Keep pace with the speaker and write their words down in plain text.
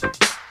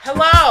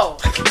Hello.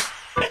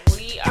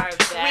 We are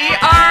back. We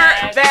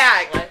are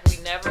back. Like we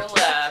never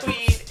left.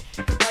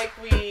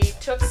 We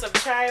took some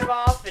time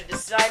off and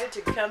decided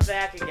to come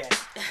back again.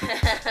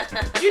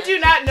 You do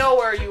not know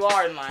where you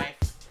are in life.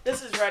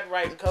 This is Red,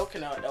 White, and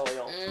Coconut Oil.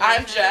 Mm-hmm.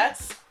 I'm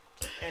Jess.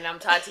 And I'm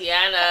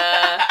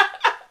Tatiana.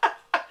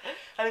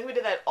 I think we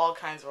did that all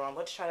kinds wrong.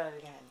 Let's try that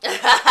again.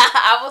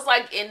 I was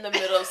like in the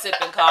middle of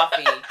sipping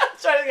coffee.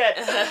 Let's try it again.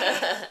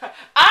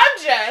 I'm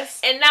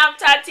Jess. And I'm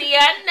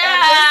Tatiana.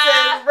 And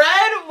this is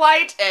Red,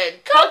 White, and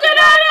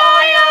Coconut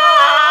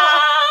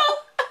Oil.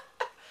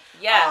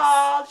 Yes.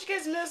 Oh, did you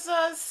guys miss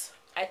us?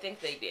 I think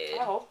they did.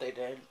 I hope they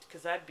did.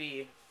 Because I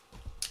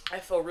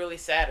feel really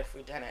sad if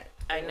we didn't.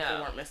 I know. If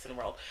we weren't missing the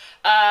world.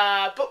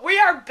 But we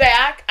are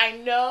back. I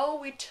know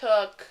we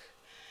took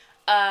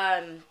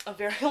a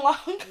very long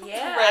break.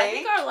 I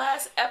think our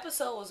last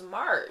episode was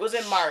March. It was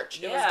in March.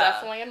 Yeah. It was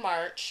definitely in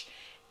March.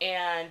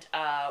 And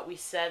we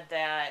said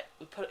that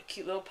we put a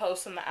cute little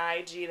post on the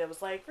IG that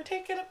was like, we're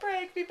taking a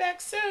break, be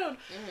back soon.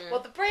 Mm-hmm.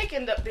 Well, the break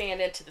ended up being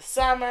into the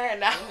summer,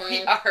 and now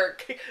we are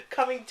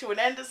coming to an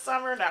end of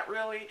summer. Not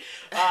really.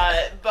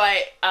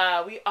 But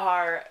we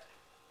are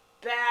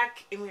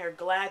back, and we are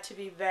glad to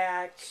be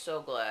back.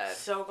 So glad.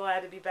 So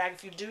glad to be back.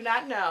 If you do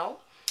not know,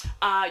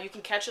 you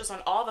can catch us on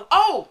all the...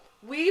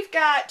 We've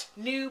got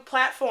new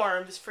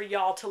platforms for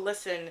y'all to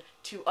listen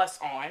to us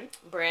on.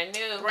 Brand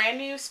new. Brand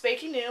new,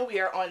 spanky new. We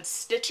are on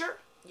Stitcher.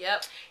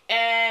 Yep.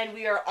 And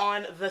we are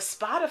on the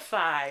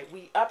Spotify.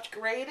 We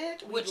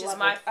upgraded. Which is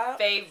my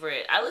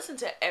favorite. I listen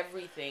to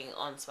everything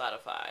on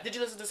Spotify. Did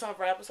you listen to some of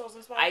our episodes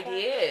on Spotify?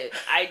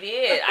 I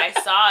did. I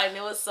saw it, and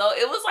it was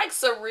like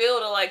surreal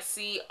to like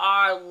see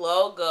our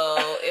logo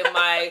in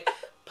my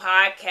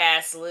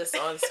podcast list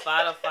on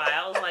Spotify.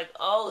 I was like,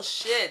 oh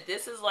shit,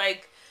 this is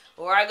like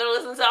where I go to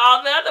listen to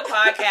all the other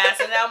podcasts,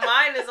 and now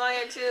mine is on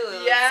here too.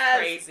 It was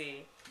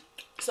crazy.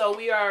 So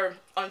we are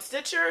on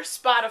Stitcher,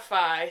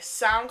 Spotify,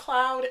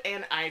 SoundCloud,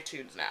 and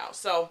iTunes now.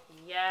 So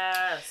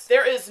yes,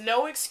 there is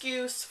no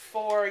excuse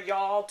for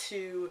y'all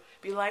to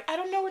be like, I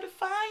don't know where to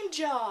find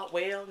y'all.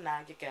 Well,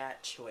 now you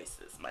got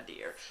choices, my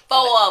dear.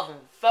 Four of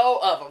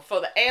them. For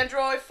the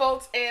Android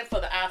folks and for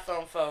the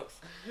iPhone folks.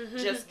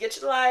 Just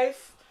get your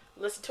life.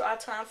 Listen to our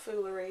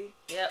tomfoolery.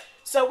 Yep.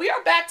 So we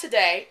are back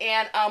today,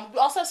 and we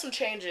also have some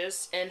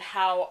changes in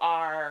how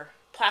our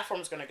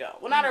platform is going to go.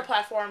 Well, not our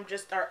platform,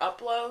 just our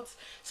uploads.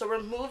 So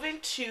we're moving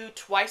to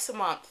twice a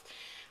month.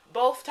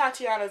 Both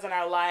Tatiana's and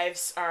our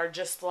lives are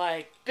just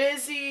like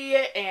busy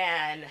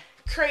and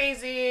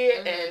crazy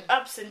and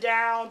ups and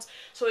downs.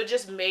 So it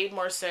just made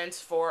more sense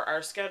for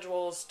our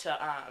schedules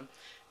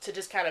to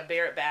just kind of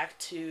bear it back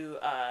to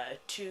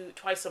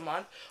twice a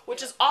month,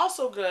 which is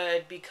also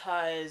good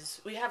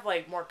because we have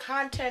like more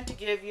content to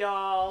give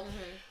y'all.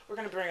 We're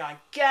gonna bring on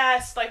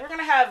guests. Like we're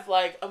gonna have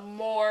like a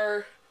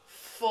more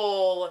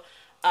full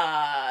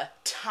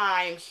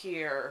time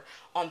here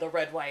on the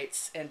Red,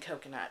 Whites, and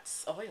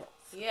Coconuts Oil.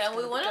 Yeah, and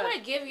we want to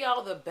like give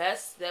y'all the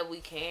best that we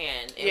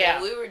can.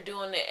 And when we were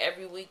doing it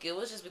every week, it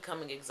was just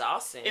becoming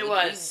exhausting. It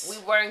was. We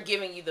weren't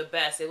giving you the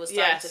best. It was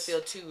starting to feel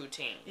too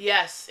routine.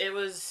 Yes, it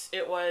was.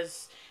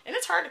 And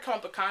it's hard to come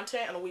up with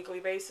content on a weekly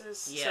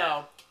basis. Yeah.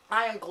 So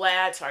I am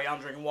glad. Sorry, I'm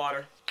drinking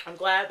water. I'm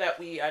glad that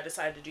we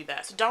decided to do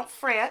that. So don't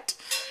fret.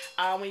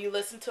 When you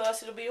listen to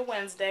us, it'll be a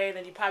Wednesday.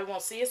 Then you probably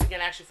won't see us again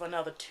actually for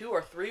another 2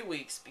 or 3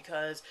 weeks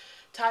because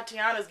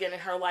Tatiana's getting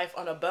her life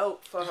on a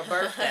boat for her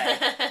birthday.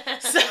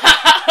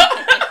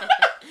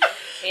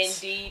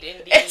 Indeed.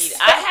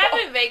 I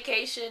haven't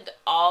vacationed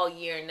all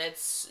year, and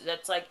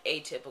that's like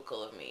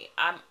atypical of me.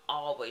 I'm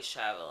always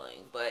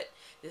traveling, but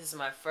this is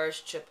my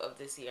first trip of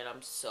this year, and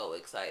I'm so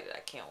excited. I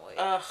can't wait.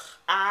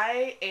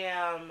 I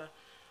am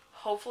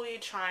hopefully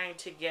trying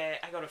to get...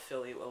 I go to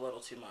Philly a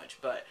little too much,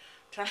 but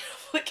trying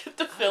to get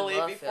to Philly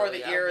before the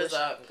year is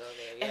up.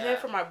 And then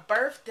for my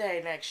birthday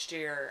next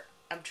year,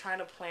 I'm trying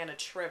to plan a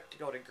trip to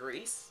go to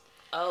Greece.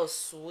 Oh,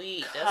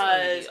 sweet. That's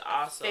going to be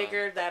awesome.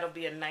 Figured that'll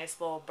be a nice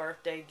little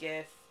birthday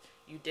gift.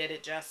 You did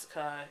it,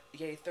 Jessica.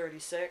 Yay,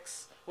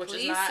 36.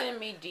 Please send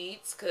me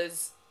deets,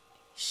 because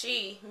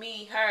she,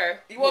 me,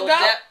 her. You will go?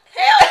 Hell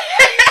yeah,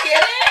 are you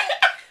kidding?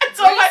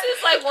 Greece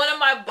is like one of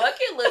my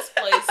bucket list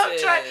places.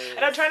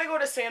 I'm trying to go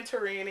to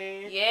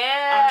Santorini.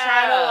 Yeah. I'm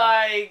trying to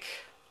like...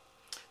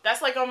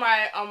 That's like on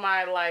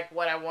my like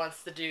what I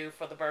wants to do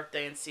for the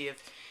birthday and see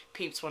if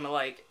peeps want to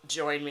like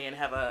join me and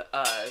have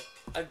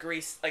a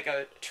Greece, like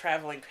a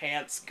traveling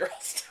pants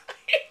girls time.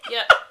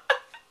 Yep.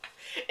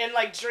 And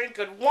like drink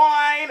good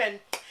wine and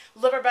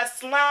live our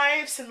best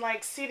lives and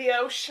like see the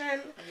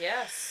ocean.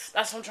 Yes.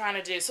 That's what I'm trying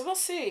to do. So we'll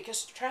see,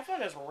 because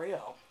traveling is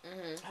real.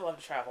 I love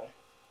to travel.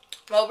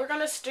 Well, we're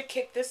going to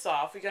kick this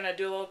off. We're going to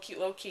do a little cute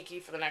little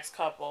kiki for the next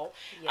couple.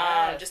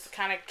 Yes. Just to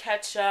kind of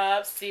catch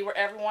up, see where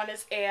everyone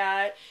is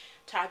at.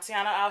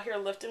 Tatiana out here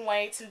lifting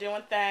weights and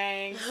doing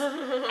things.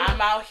 I'm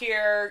out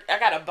here. I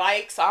got a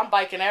bike, so I'm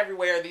biking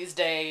everywhere these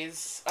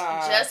days.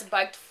 Just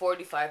biked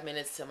 45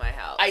 minutes to my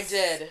house. I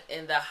did.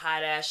 In the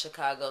hot ass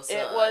Chicago sun.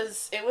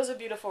 It was a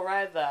beautiful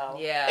ride though.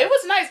 Yeah. It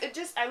was nice.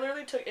 I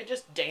literally took it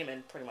just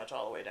Damon pretty much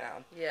all the way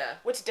down. Yeah.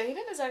 Which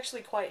Damon is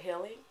actually quite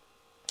hilly.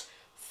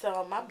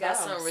 So my got bums.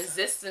 some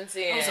resistance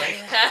in. I was like,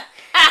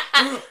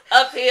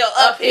 uphill.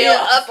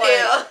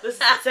 Like, this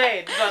is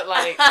insane. But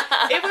like,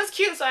 it was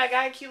cute. So I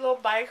got a cute little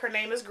bike. Her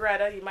name is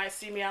Greta. You might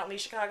see me out in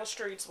these Chicago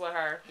streets with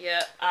her.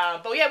 Yeah.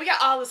 But yeah, we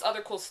got all this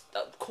other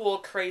cool,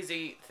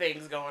 crazy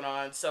things going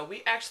on. So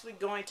we actually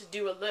going to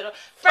do a little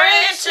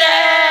friend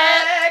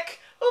check.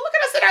 Oh, look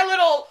at us in our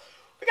little.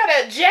 We got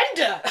an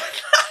agenda.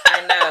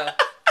 I know.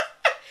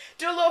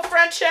 Do a little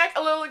friend check,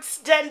 a little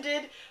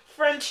extended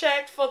friend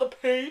check for the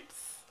peeps.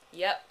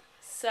 Yep.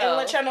 So and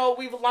let y'all know what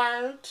we've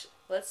learned.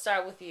 let's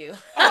start with you.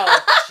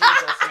 Oh,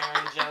 Jesus,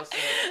 Mary and Joseph.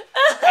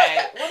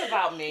 Okay, what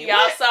about me?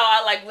 Y'all saw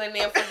I like went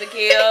in for the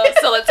kill,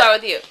 so let's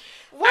start with you.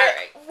 What? All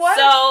right. What?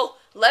 So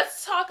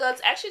let's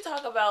actually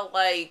talk about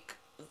like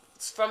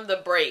from the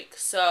break.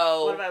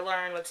 So what have I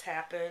learned? What's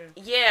happened?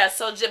 yeah.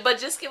 So but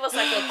just give us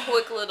like a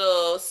quick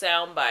little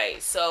sound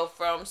bite. So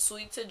from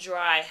sweet to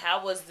dry,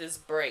 how was this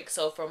break?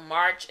 So from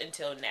March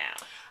until now.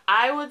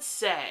 I would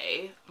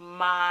say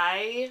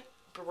my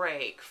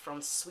break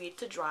from sweet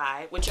to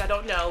dry, which I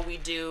don't know, we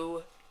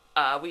do.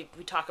 We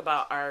talk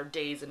about our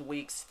days and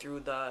weeks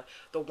through the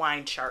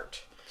wine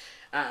chart.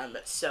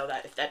 So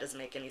that if that doesn't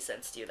make any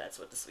sense to you, that's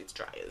what the sweet to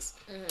dry is.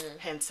 Mm-hmm.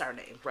 Hence our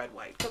name, red,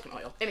 white, cooking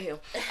oil. Anywho,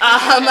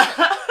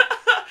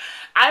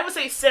 I would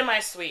say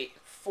semi-sweet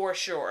for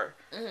sure.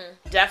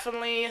 Mm-hmm.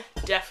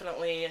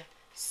 Definitely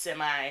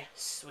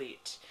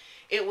semi-sweet.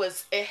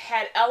 It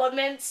had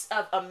elements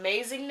of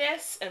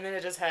amazingness, and then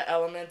it just had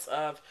elements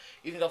of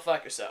you can go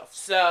fuck yourself.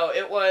 So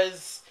it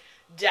was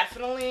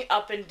definitely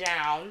up and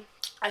down.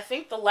 I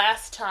think the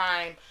last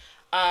time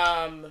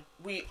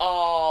we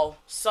all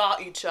saw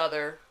each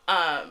other,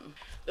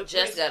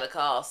 Just got a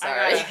call,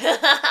 sorry.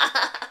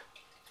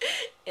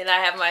 And I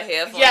have my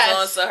headphones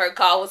on, so her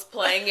call was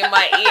playing in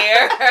my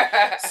ear.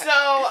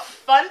 So,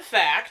 fun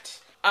fact,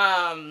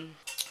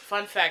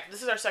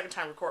 this is our second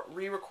time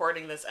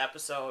re-recording this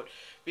episode,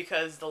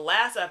 because the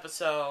last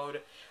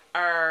episode,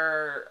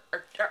 our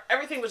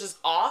everything was just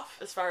off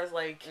as far as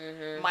like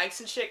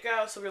mics and shit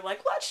go, so we're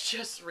like, let's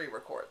just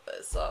re-record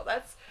this. So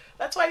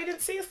that's why you didn't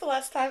see us the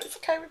last time. It's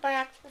okay, we're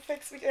back. We're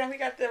fixed. We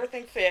got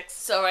everything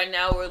fixed. So right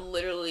now we're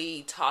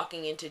literally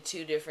talking into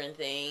two different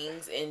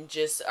things and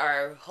just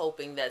are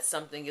hoping that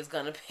something is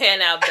going to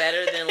pan out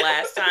better than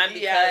last time,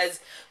 because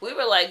we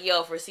were like,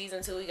 yo, for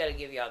season 2, we got to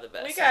give y'all the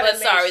best. But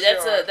sorry,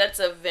 that's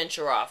a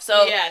venture off.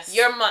 So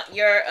your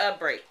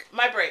break.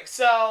 My break.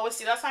 So let's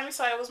see, last time we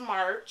saw it was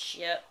March.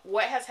 Yep.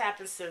 What has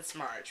happened since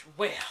March?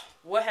 Well,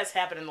 what has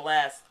happened in the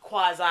last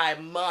quasi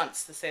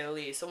months, to say the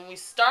least? So when we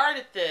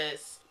started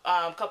this,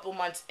 a couple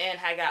months in,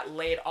 I got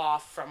laid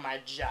off from my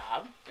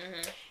job.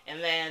 Mm-hmm.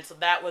 And then, so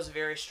that was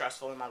very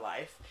stressful in my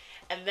life.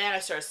 And then I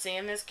started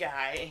seeing this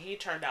guy, and he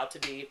turned out to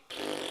be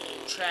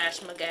trash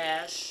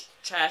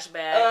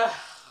bag.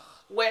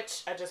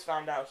 Which I just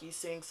found out he's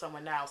seeing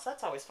someone now, so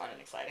that's always fun and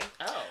exciting.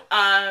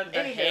 Oh.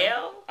 The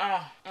hell?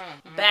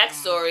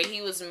 Backstory,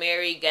 he was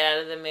married, got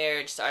out of the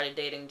marriage, started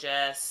dating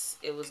Jess.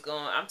 It was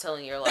going, I'm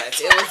telling your life,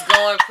 it was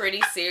going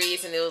pretty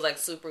serious, and it was like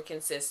super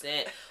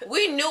consistent.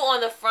 We knew on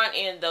the front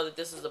end, though, that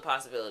this was a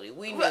possibility.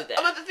 We knew that.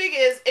 But the thing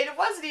is, it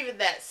wasn't even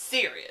that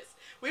serious.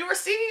 We were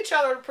seeing each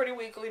other on a pretty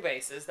weekly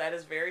basis. That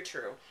is very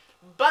true.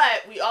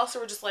 But we also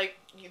were just like,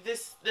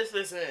 this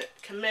isn't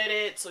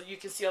committed, so you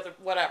can see other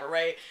whatever,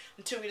 right?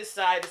 Until we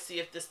decide to see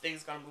if this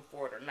thing's gonna move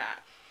forward or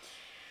not.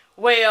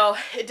 Well,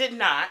 it did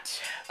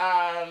not.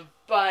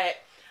 But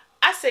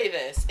I say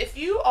this: if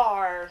you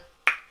are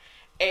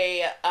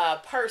a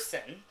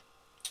person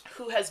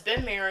who has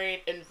been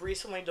married and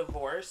recently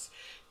divorced,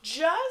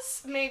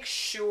 just make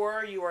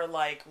sure you are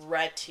like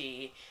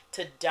ready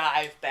to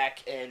dive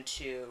back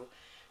into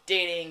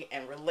dating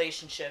and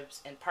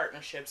relationships and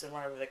partnerships and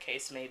whatever the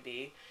case may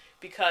be,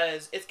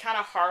 because it's kind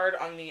of hard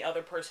on the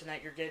other person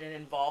that you're getting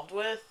involved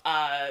with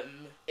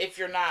if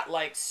you're not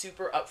like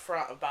super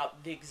upfront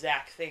about the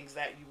exact things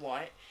that you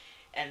want,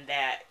 and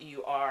that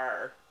you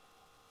are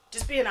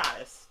just being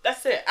honest.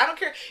 That's it. I don't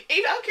care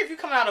if you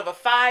come out of a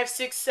 5,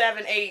 6,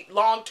 7, 8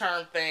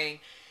 long-term thing.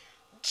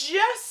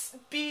 Just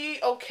be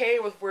okay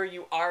with where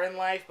you are in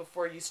life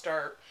before you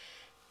start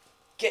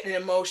getting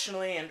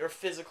emotionally and or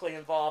physically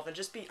involved, and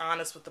just be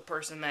honest with the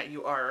person that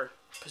you are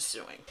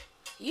pursuing.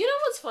 You know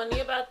what's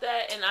funny about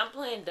that? And I'm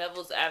playing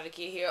devil's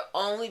advocate here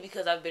only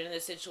because I've been in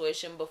this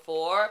situation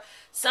before.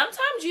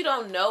 Sometimes you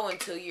don't know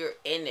until you're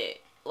in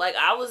it. Like,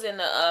 I was in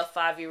a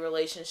 5-year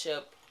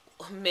relationship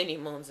many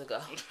moons ago.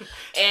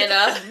 And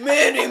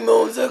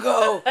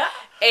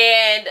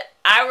and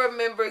I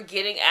remember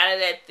getting out of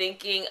that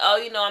thinking, oh,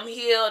 you know, I'm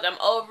healed, I'm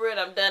over it,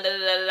 I'm done,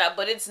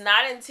 But it's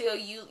not until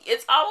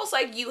it's almost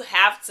like you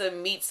have to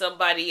meet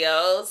somebody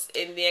else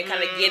and then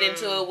kind of get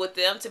into it with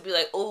them to be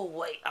like, oh,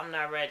 wait, I'm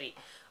not ready.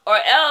 Or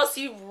else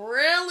you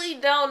really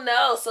don't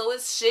know. So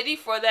it's shitty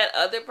for that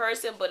other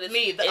person, but it's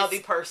me, the other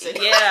person.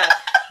 Yeah.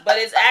 But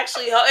it's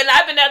actually, and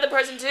I've been the other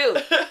person too.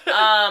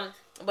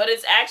 But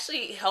it's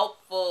actually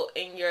helpful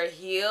in your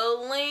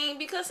healing,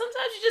 because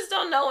sometimes you just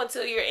don't know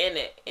until you're in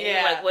it. And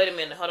you're like, wait a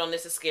minute, hold on,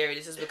 this is scary.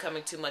 This is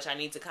becoming too much. I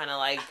need to kind of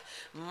like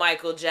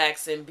Michael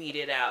Jackson beat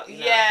it out. You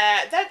know?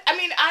 Yeah,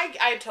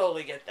 I I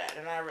totally get that,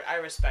 and I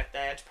respect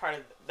that. It's part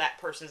of that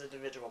person's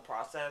individual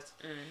process.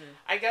 Mm-hmm.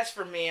 I guess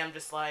for me, I'm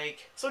just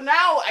like, so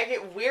now I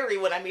get weary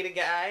when I meet a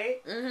guy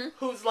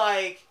who's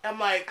like, I'm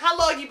like, how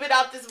long you been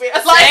out this way?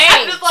 Like,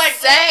 I'm just like,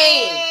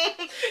 same.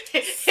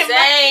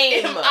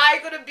 Am I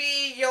gonna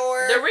be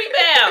the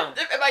rebound?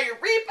 Am I your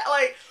rebound?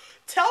 Like,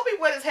 tell me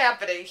what is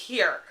happening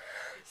here.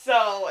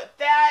 So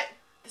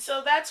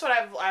that's what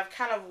I've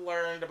kind of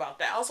learned about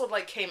that. I also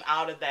like came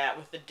out of that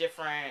with the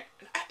different,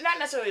 not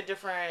necessarily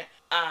different,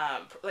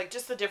 like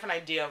just the different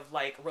idea of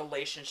like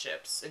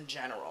relationships in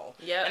general.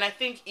 Yeah. And I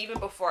think even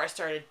before I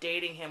started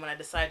dating him, when I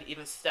decided to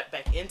even step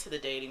back into the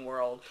dating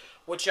world,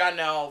 which y'all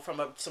know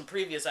from some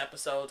previous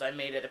episodes, I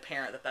made it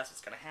apparent that that's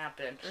what's gonna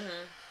happen.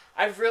 Mm-hmm.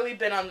 I've really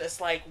been on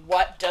this, like,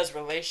 what does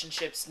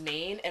relationships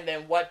mean? And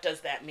then what does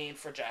that mean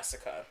for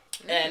Jessica?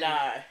 Mm-hmm.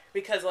 And,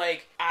 because,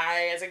 like,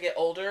 as I get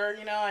older,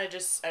 you know, I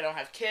don't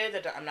have kids.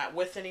 I'm not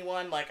with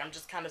anyone. Like, I'm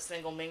just kind of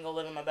single mingle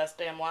living my best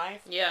damn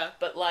life. Yeah.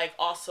 But, like,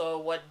 also,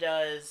 what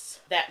does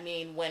that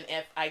mean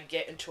if I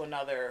get into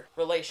another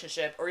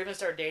relationship or even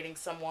start dating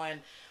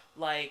someone?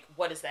 Like,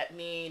 what does that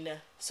mean?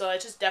 So I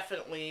just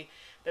definitely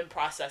been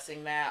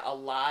processing that a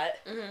lot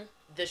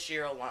this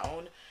year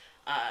alone.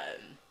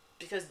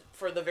 Because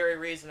for the very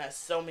reason that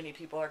so many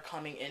people are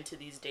coming into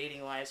these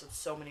dating lives with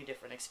so many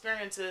different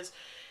experiences,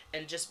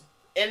 and just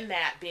in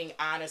that being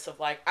honest of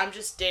like, I'm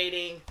just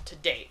dating to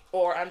date,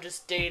 or I'm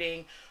just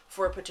dating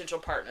for a potential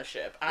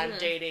partnership. I'm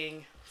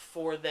dating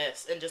for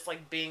this, and just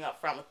like being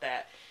upfront with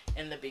that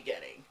in the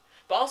beginning.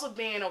 But also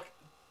being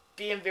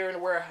very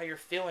aware of how your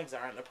feelings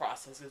are in the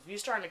process. Because if you're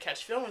starting to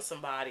catch feelings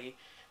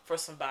for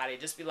somebody,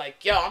 just be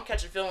like, yo, I'm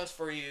catching feelings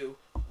for you.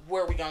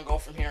 Where are we gonna go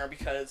from here?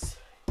 Because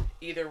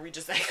either we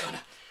just ain't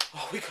gonna,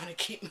 we're gonna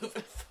keep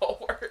moving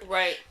forward.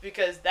 Right.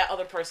 Because that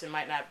other person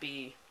might not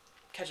be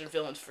catching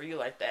feelings for you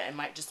like that, and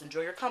might just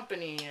enjoy your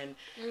company and,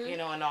 you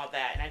know, and all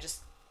that. And I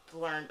just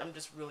learned, I'm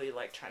just really,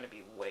 like, trying to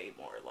be way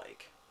more,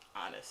 like,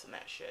 honest in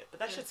that shit. But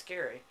that shit's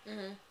scary.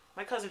 Mm-hmm.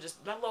 My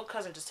little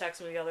cousin just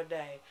texted me the other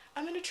day,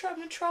 I'm in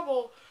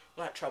trouble.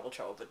 Well, not trouble,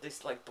 but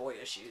this, like, boy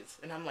issues.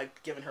 And I'm,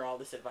 like, giving her all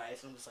this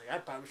advice. And I'm just like, I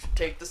probably should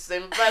take the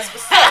same advice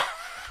myself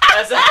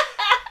as I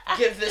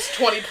give this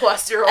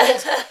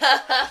 20-plus-year-old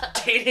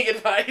dating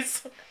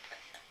advice.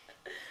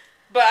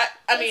 But,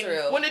 I mean,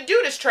 when a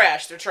dude is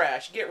trash, they're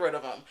trash. Get rid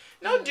of them.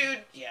 No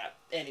dude,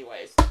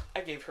 anyways.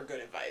 I gave her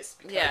good advice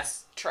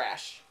because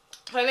trash.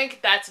 So I think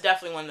that's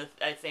definitely one of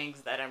the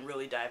things that I'm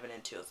really diving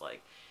into is,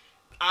 like,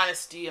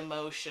 honesty,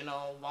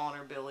 emotional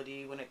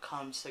vulnerability when it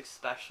comes to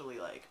especially,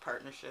 like,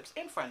 partnerships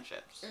and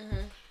friendships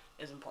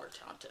is important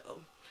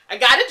too. I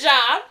got a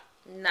job.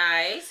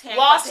 Nice.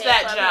 Lost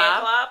that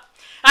job.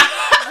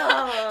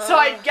 So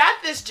I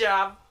got this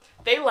job.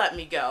 They let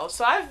me go.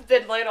 So I've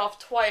been laid off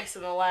twice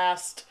in the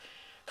last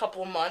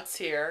couple of months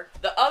here.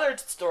 The other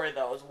story,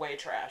 though, is way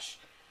trash.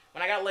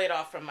 When I got laid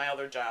off from my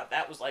other job,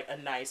 that was, like, a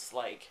nice,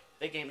 like,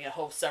 they gave me a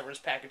whole severance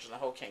package and the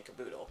whole kit and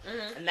caboodle.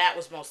 And that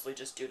was mostly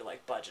just due to,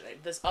 like,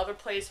 budgeting. This other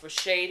place was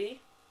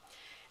shady.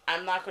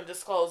 I'm not going to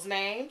disclose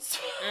names,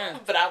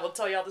 but I will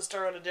tell y'all the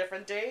story on a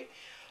different date.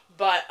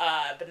 But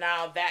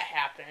now that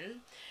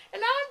happened.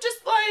 And now I'm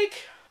just,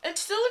 like, and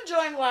still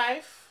enjoying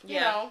life, you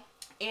know,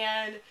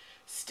 and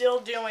still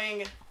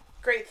doing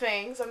great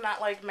things. I'm not,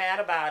 like, mad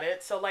about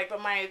it. So, like, but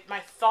my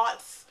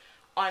thoughts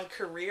on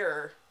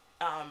career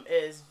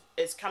is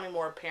coming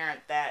more apparent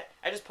that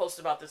I just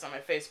posted about this on my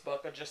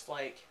Facebook of just,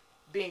 like,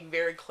 being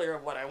very clear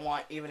of what I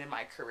want even in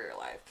my career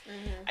life.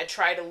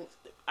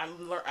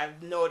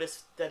 I've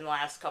noticed in the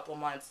last couple of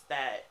months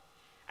that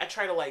I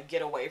try to, like,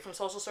 get away from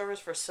social service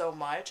for so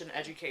much and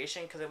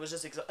education because it was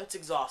just, it's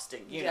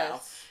exhausting, you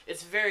know?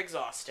 It's very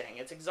exhausting.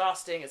 It's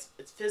exhausting.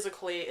 It's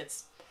physically,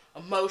 it's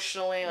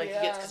emotionally, like,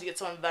 because you get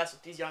so invested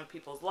with these young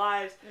people's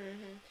lives.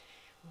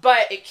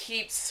 But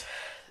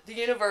the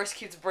universe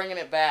keeps bringing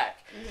it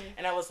back.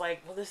 And I was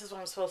like, well, this is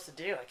what I'm supposed to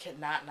do. I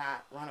cannot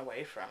not run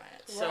away from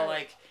it. Right. So,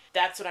 like,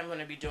 that's what I'm going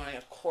to be doing.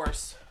 Of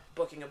course,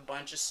 booking a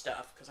bunch of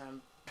stuff because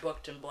I'm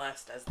booked and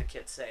blessed, as the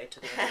kids say, to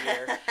the end of the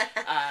year.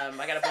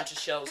 I got a bunch of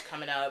shows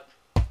coming up.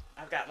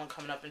 I've got one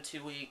coming up in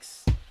 2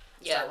 weeks.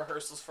 Start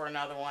rehearsals for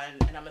another one,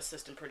 and I'm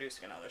assistant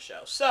producing another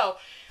show. So,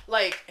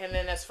 like, and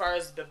then as far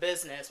as the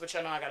business, which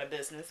I know I got a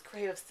business,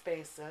 Creative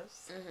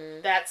Spaces,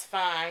 that's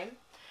fine.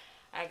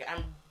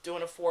 I'm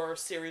doing a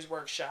 4-series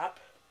workshop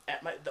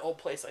at the old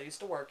place I used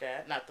to work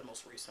at. Not the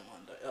most recent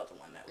one, the other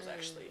one that was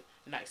actually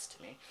nice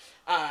to me.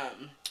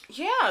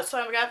 So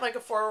I've got, like,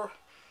 a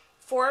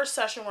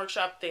 4-session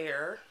workshop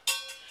there.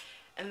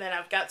 And then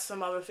I've got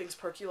some other things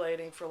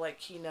percolating for, like,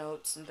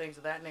 keynotes and things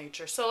of that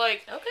nature. So,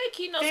 like... Okay,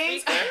 keynote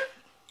speaker.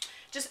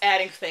 Just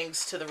adding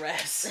things to the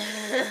rest.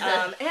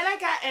 And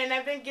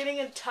I've been getting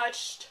in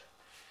touch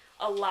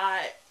a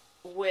lot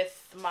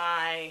with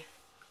my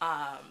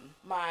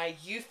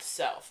youth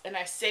self. And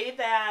I say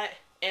that,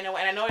 and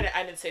I know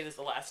I didn't say this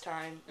the last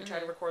time I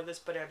tried to record this,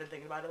 but I've been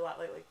thinking about it a lot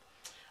lately.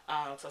 So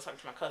I was talking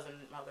to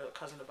my other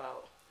cousin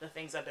about the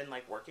things I've been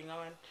like working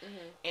on.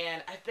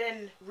 And I've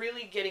been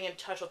really getting in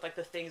touch with like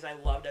the things I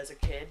loved as a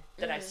kid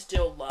that I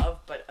still love,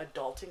 but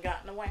adulting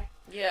got in the way.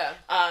 Yeah.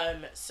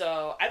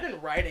 So I've been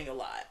writing a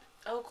lot.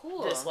 Oh,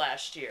 cool. This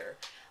last year.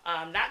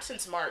 Not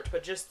since March,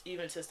 but just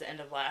even since the end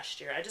of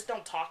last year. I just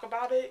don't talk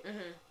about it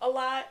a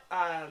lot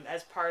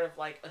as part of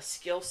like a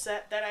skill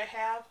set that I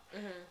have.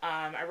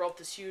 I wrote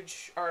this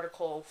huge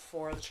article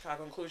for the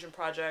Chicago Inclusion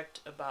Project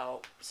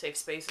about safe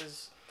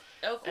spaces.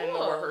 Oh, cool. And the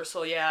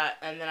rehearsal, yeah.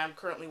 And then I'm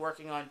currently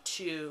working on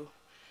 2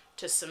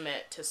 to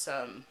submit to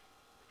some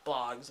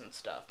blogs and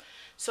stuff.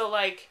 So,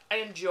 like, I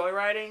enjoy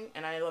writing,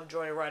 and I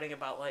enjoy writing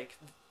about, like,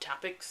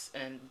 topics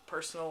and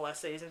personal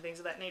essays and things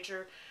of that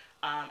nature.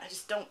 I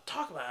just don't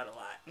talk about it a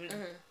lot.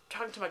 And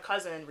talking to my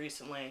cousin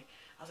recently,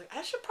 I was like,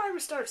 I should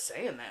probably start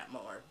saying that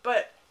more.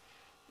 But,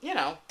 you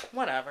know,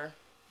 whatever.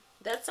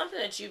 That's something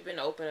that you've been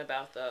open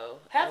about, though.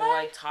 Have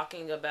I? Like,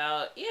 talking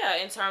about,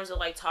 in terms of,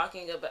 like,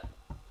 talking about,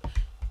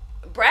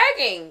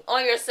 bragging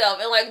on yourself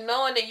and, like,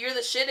 knowing that you're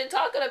the shit and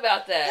talking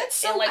about that. That's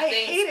so, and, like, I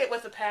hate it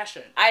with a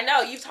passion. I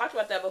know, you've talked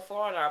about that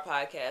before on our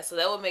podcast, so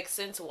that would make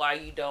sense why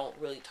you don't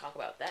really talk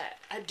about that.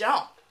 I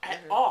don't,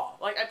 at all.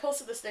 Like, I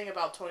posted this thing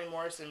about Toni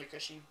Morrison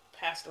because she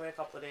passed away a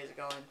couple of days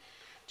ago, and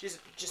she's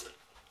just,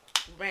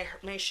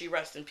 may she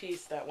rest in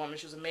peace, that woman.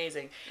 She was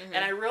amazing.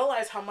 And I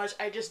realized how much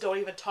I just don't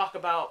even talk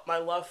about my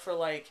love for,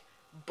 like,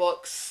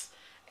 books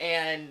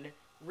and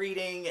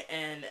reading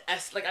and,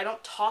 like, I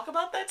don't talk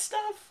about that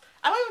stuff.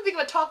 I don't even think I'm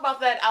going to talk about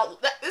that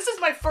out. This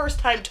is my first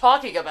time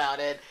talking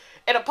about it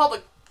in a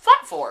public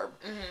platform.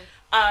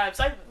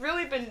 So I've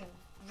really been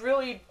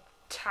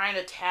trying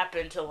to tap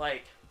into,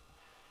 like,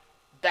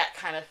 that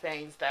kind of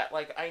things that,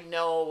 like, I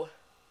know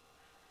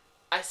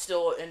I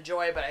still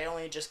enjoy, but I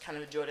only just kind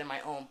of enjoy it in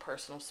my own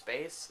personal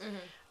space.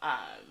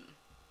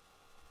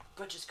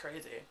 Which is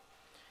crazy.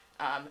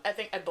 I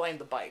think I blame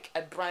the bike.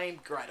 I blame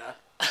Greta.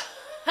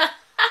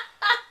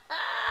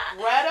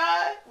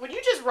 Greta, when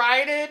you just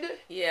ride it,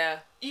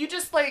 you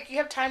just, like, you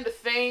have time to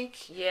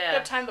think, you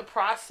have time to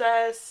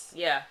process,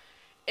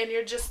 and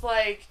you're just,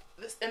 like,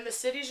 and the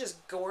city's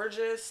just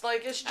gorgeous,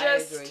 like, it's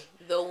just... I agree.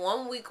 The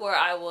 1 week where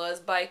I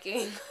was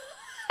biking...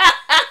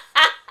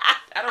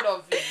 I don't know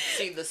if you've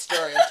seen the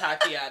story of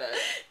Tatiana.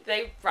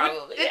 They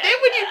probably... Then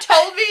when you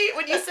told me,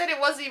 when you said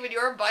it wasn't even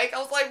your bike, I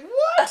was like,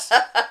 what?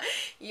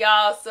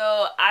 Y'all,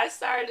 so I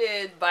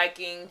started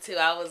biking till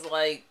I was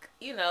like,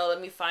 you know, let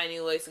me find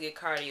new ways to get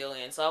cardio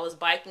in. So I was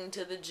biking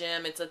to the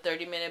gym. It's a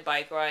 30-minute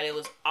bike ride. It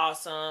was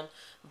awesome.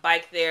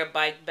 Bike there,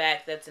 bike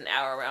back. That's an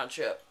hour round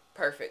trip.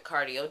 Perfect.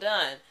 Cardio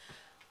done.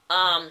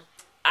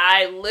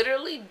 I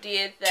literally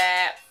did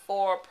that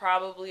for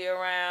probably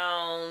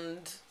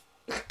around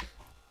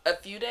a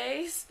few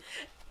days.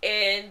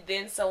 And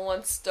then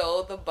someone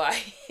stole the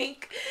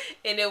bike.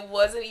 And it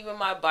wasn't even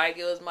my bike.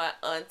 It was my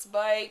aunt's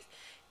bike.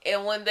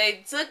 And when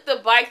they took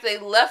the bike, they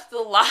left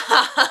the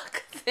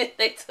lock. Then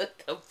they took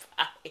the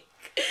bike.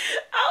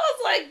 I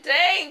was like,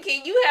 dang,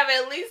 can you have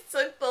at least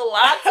took the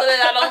lock so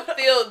that I don't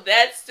feel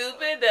that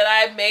stupid that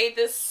I made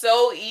this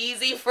so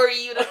easy for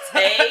you to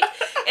take?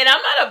 And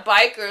I'm not a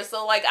biker,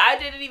 so, like, I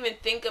didn't even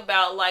think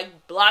about,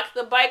 like, block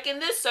the bike in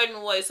this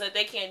certain way so that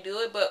they can't do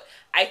it. But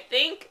I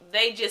think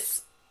they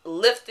just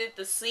lifted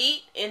the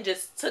seat and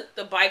just took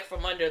the bike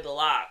from under the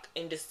lock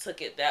and just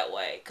took it that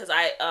way. Because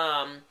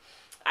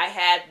I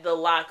had the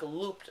lock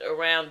looped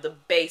around the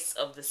base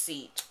of the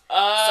seat. So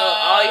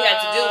all you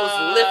had to do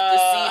was lift the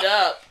seat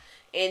up.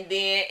 And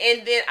then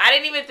I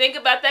didn't even think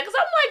about that because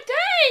I'm like,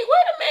 dang,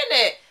 wait a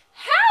minute.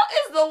 How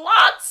is the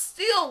lock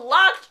still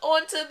locked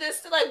onto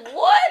this? Like,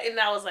 what? And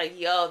I was like,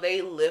 yo,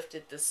 they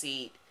lifted the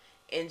seat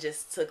and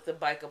just took the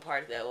bike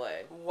apart that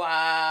way.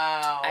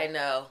 Wow. I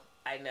know.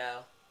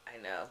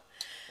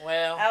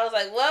 Well, I was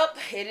like, well,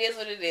 it is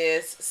what it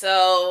is.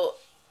 So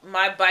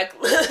my bike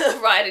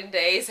riding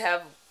days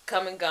have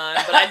come and gone,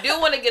 but I do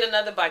want to get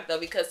another bike though,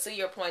 because to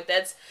your point,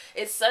 it's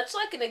such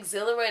like an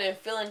exhilarating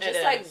feeling,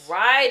 just like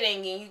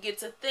riding, and you get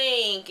to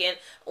think. And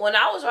when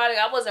I was riding,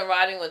 I wasn't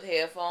riding with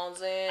headphones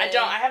in. I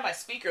have my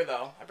speaker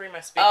though. I bring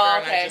my speaker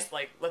and I just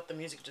like let the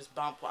music just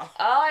bump while.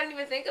 Oh, I didn't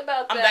even think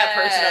about that. I'm that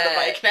person on the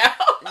bike now.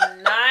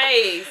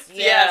 Nice.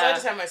 Yeah, so I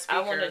just have my speaker.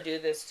 I want to do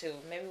this too.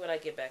 Maybe when I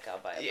get back, I'll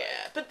buy a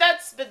bike. But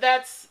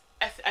that's.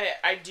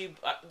 I do.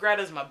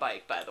 Greta's my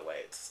bike, by the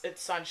way.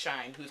 It's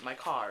Sunshine, who's my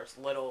car's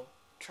little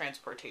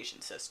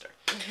transportation sister.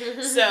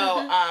 So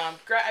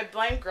I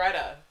blame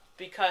Greta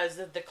because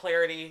of the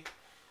clarity.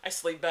 I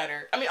sleep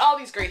better. I mean, all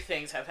these great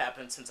things have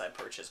happened since I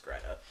purchased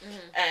Greta,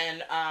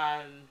 and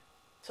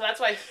so that's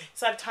why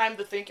I have time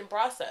to think and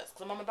process.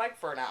 Because I'm on the bike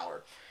for an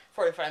hour,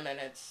 45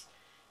 minutes,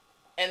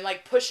 and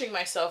like pushing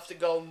myself to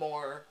go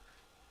more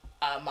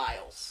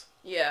miles.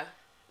 Yeah,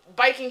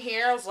 biking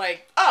here, I was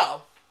like,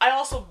 oh. I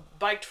also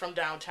biked from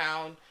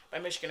downtown by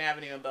Michigan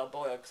Avenue in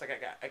Balboa because I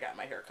got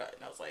my hair cut,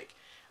 and I was like,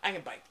 I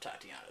can bike to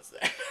Tatiana's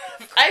there.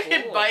 Cool. I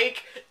can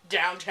bike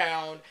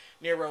downtown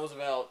near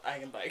Roosevelt. I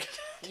can bike.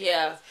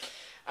 Yeah.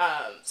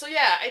 So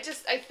yeah, I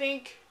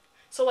think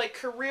so, like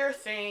career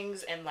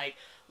things and like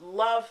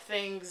love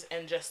things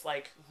and just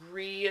like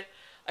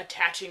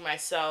reattaching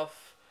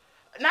myself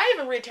not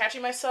even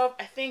reattaching myself.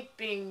 I think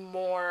being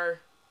more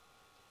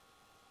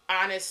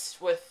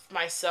honest with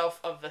myself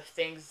of the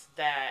things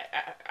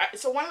that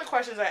so one of the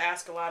questions I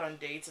ask a lot on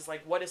dates is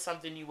like, what is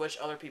something you wish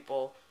other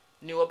people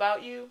knew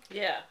about you?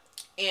 Yeah.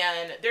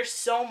 And there's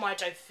so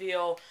much I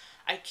feel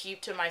I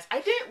keep to myself.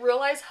 I didn't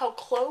realize how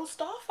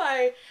closed off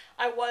I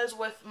was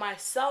with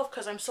myself,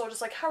 because I'm so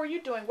just like, how are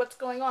you doing? What's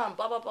going on?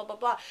 Blah, blah, blah, blah,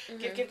 blah.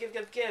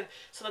 Give.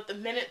 So that the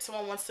minute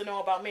someone wants to know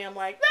about me, I'm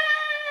like,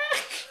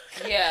 ah!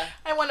 Yeah.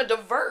 I want to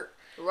divert.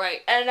 Right.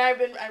 And I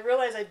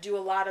realize I do a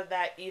lot of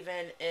that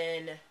even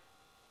in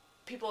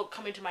people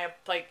coming to my,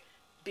 like,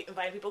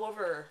 inviting people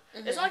over.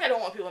 It's not like I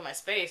don't want people in my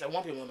space. I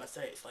want people in my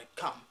space. Like,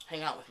 come,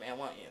 hang out with me. I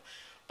want you.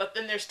 But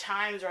then there's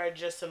times where I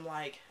just am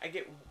like,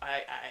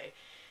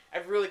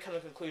 I've really come to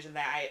the conclusion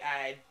that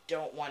I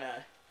don't want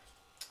to,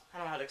 I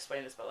don't know how to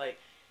explain this, but, like,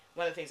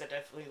 one of the things I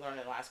definitely learned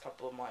in the last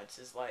couple of months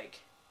is, like,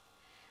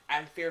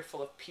 I'm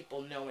fearful of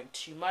people knowing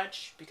too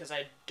much, because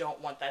I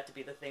don't want that to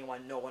be the thing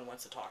when no one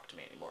wants to talk to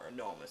me anymore, or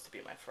no one wants to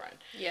be my friend.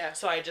 Yeah.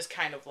 So I just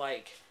kind of,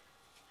 like,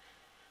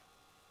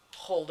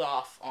 hold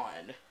off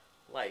on,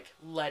 like,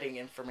 letting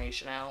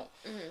information out,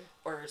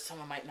 or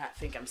someone might not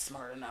think I'm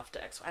smart enough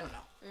to I don't know.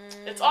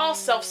 It's all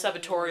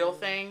self-sabotorial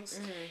things,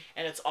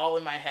 and it's all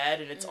in my head,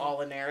 and it's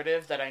all a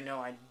narrative that I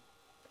know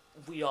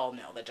we all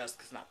know that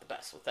Jessica's not the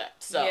best with that.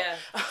 So yeah,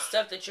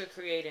 stuff that you're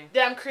creating.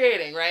 Yeah, I'm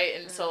creating, right?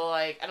 And so,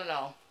 like, I don't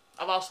know.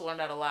 I've also learned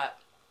that a lot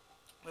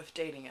with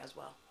dating as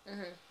well.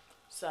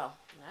 So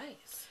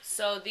nice.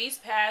 So these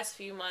past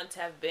few months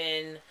have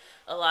been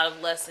a lot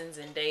of lessons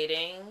in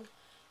dating.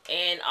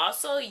 And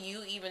also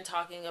you even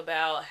talking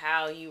about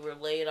how you were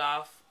laid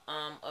off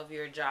of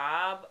your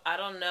job. I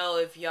don't know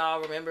if y'all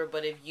remember,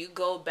 but if you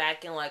go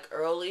back in, like,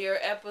 earlier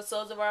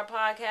episodes of our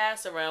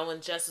podcast around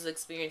when Jess was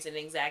experiencing the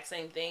exact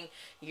same thing,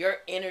 your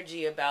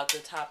energy about the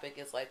topic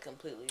is, like,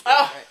 completely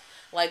different. Oh.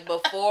 Like,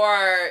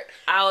 before,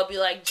 I would be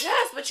like,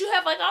 Jess, but you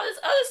have, like, all this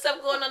other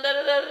stuff going on,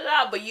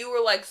 da-da-da-da-da. But you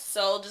were, like,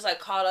 so just, like,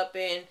 caught up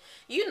in,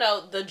 you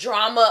know, the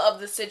drama of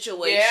the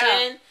situation.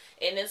 Yeah.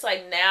 And it's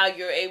like now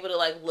you're able to,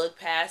 like, look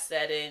past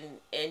that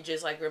and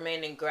just, like,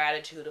 remain in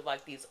gratitude of,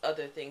 like, these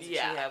other things that you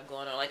have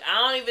going on. Like, I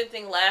don't even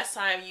think last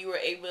time you were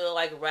able to,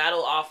 like,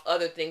 rattle off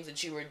other things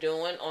that you were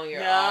doing on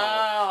your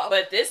own.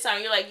 But this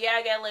time you're like, yeah,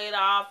 I got laid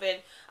off and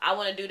I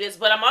want to do this,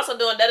 but I'm also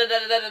doing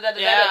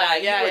da-da-da-da-da-da-da-da.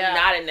 You were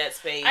not in that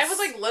space. I was,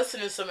 like,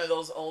 listening to some of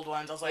those old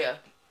ones. I was like,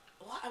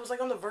 I was,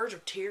 like, on the verge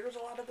of tears a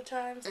lot of the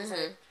times. I was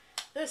like,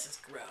 this is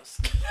gross.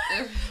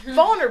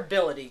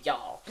 Vulnerability,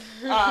 y'all.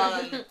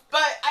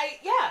 But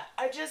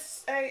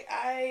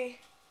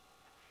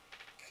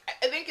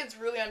I think it's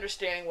really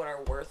understanding what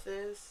our worth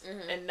is,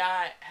 and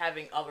not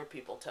having other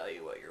people tell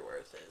you what your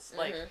worth is.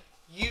 Like,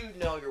 you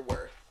know your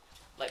worth.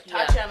 Like,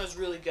 Tatiana's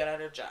really good at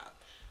her job.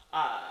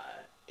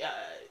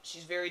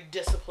 She's very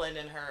disciplined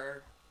in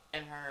her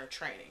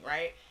training,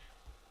 right?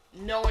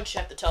 No one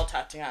should have to tell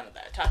Tatiana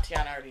that.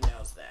 Tatiana already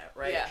knows that,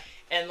 right? Yeah.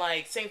 And,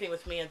 like, same thing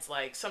with me. It's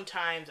like,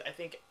 sometimes I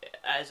think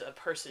as a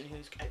person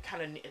who's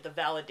kind of, the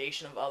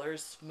validation of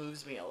others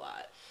moves me a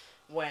lot.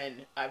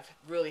 When I've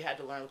really had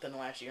to learn within the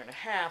last year and a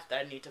half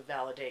that I need to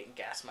validate and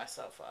gas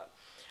myself up.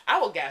 I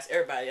will gas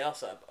everybody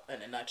else up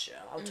in a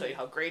nutshell. I'll tell you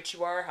how great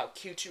you are, how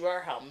cute you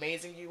are, how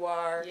amazing you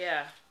are.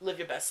 Yeah. Live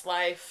your best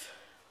life.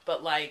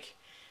 But, like,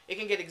 it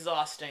can get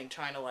exhausting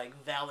trying to, like,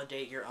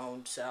 validate your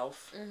own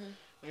self.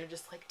 When you're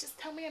just like, just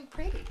tell me I'm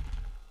pretty.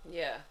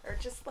 Yeah. Or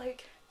just,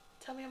 like,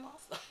 tell me I'm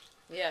awesome.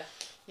 Yeah.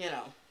 You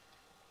know.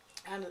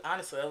 And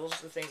honestly, those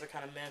are the things I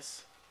kind of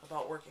miss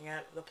about working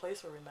at the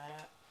place where we met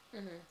at.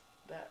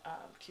 That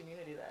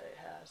community that it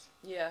has.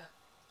 Yeah.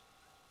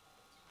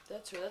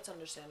 That's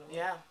understandable.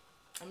 Yeah.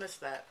 I miss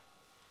that.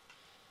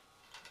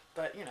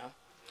 But, you know,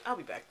 I'll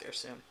be back there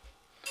soon.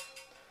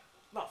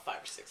 About 5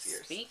 or 6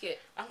 years. Speak it.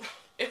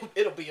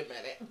 It'll be a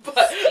minute.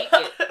 But speak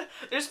it.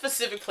 There's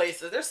specific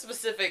places. There's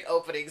specific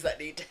openings that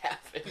need to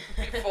happen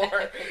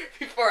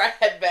before I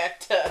head back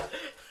to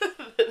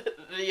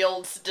the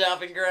old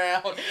stomping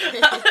ground.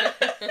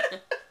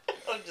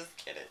 I'm just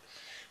kidding.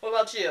 What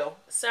about you?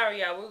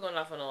 Sorry, y'all. We're going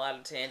off on a lot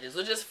of tangents,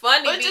 which is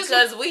funny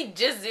because we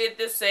just did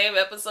the same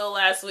episode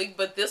last week,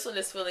 but this one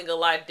is feeling a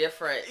lot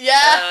different.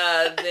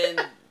 Than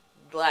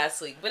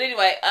last week. But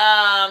anyway,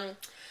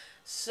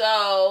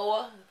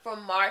 so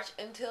from March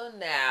until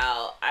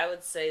now, I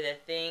would say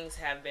that things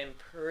have been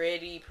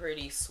pretty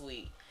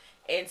sweet.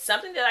 And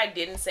something that I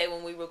didn't say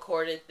when we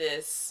recorded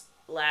this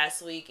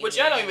last week, which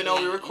y'all don't even know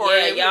we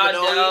recorded. Yeah,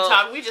 y'all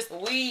don't.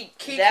 We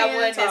keep that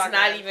one is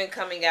not even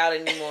coming out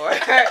anymore.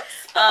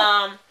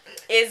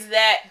 Is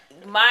that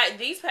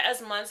these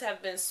past months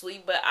have been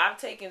sweet, but I've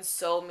taken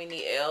so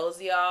many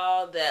L's,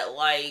 y'all, that,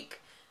 like,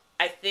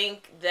 I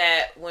think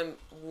that when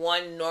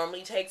one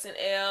normally takes an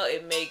L,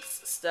 it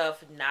makes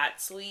stuff not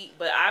sweet.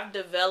 But I've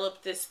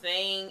developed this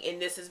thing,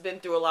 and this has been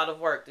through a lot of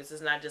work. This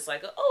is not just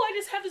like, oh, I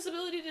just have this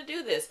ability to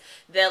do this.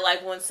 That,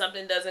 like, when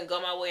something doesn't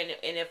go my way,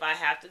 and if I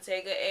have to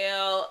take an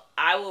L,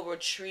 I will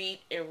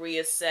retreat and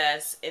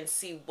reassess and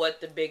see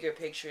what the bigger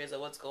picture is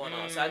of what's going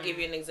on. So I'll give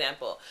you an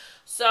example.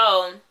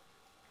 So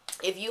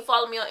If you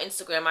follow me on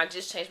Instagram, I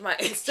just changed my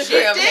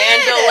Instagram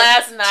handle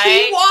last night.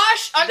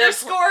 T-Wash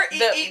underscore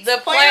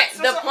the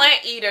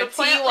plant eater.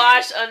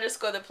 T-Wash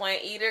underscore the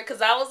plant eater.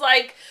 Because I was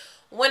like,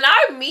 when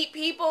I meet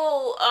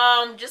people,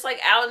 just like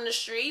out in the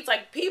streets,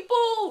 like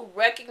people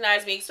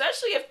recognize me,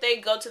 especially if they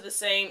go to the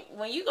same,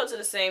 when you go to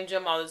the same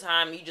gym all the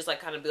time, you just like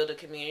kind of build a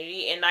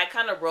community. And I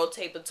kind of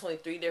rotate between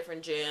 3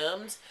 different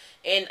gyms.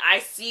 And I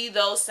see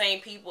those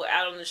same people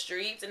out on the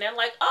streets, and they're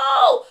like,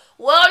 "Oh,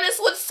 Wellness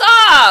with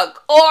Sog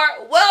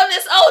or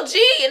Wellness OG,"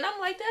 and I'm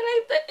like, "That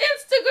ain't the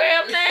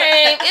Instagram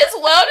name. It's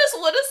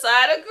Wellness with a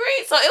Side of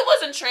Green." So it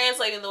wasn't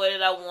translating the way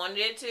that I wanted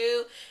it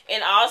to,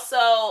 and also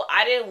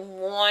I didn't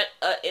want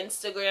an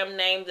Instagram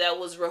name that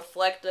was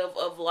reflective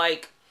of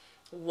like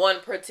one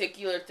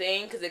particular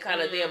thing, because it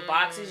kind of then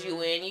boxes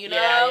you in, you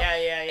know?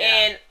 Yeah.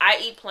 And I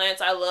eat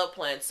plants. I love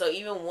plants. So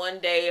even one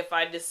day, if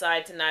I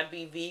decide to not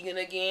be vegan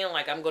again,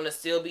 like I'm going to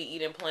still be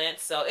eating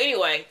plants. So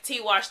anyway,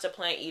 T-Wash the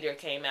Plant Eater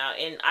came out,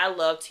 and I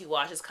love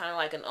T-Wash. It's kind of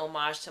like an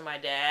homage to my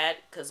dad,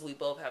 because we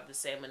both have the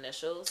same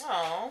initials.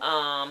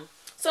 Oh.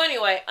 So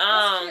anyway,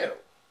 That's cute.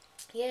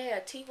 yeah,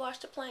 T-Wash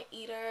the Plant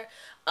Eater.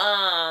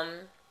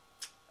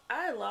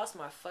 I lost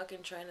my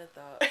fucking train of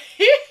thought. God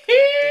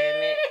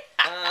damn it.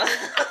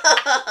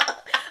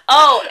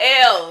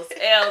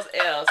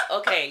 L's.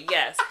 Okay,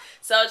 yes.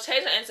 So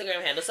change my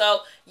Instagram handle.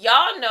 So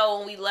y'all know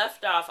when we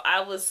left off, I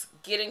was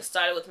getting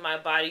started with my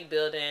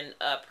bodybuilding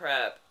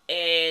prep.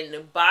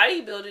 And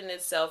bodybuilding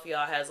itself,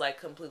 y'all, has like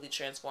completely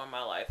transformed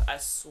my life. I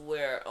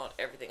swear on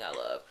everything I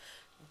love.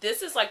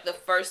 This is like the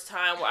first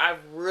time where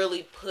I've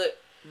really put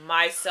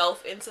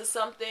myself into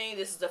something.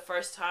 This is the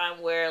first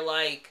time where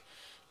like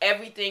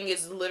everything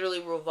is literally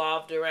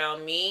revolved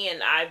around me,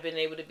 and I've been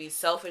able to be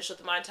selfish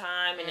with my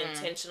time and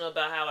intentional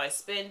about how I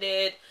spend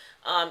it.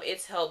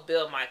 It's helped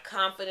build my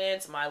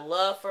confidence, my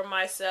love for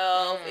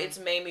myself. It's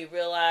made me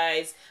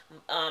realize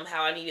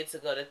how I needed to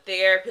go to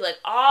therapy. Like,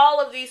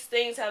 all of these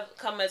things have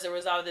come as a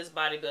result of this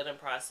bodybuilding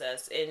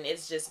process, and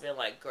it's just been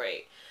like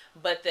great.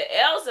 But the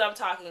L's that I'm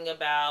talking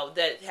about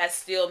that has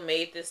still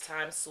made this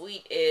time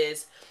sweet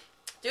is,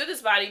 through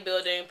this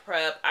bodybuilding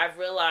prep, I've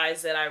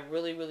realized that I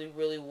really, really,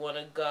 really want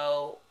to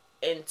go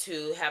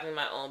into having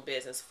my own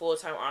business,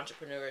 full-time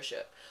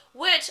entrepreneurship,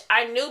 which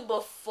I knew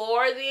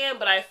before then,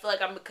 but I feel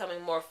like I'm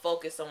becoming more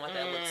focused on what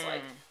that looks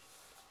like.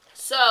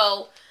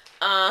 So,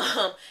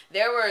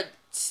 there were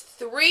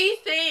 3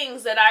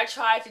 things that I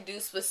tried to do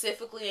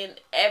specifically, and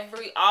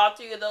all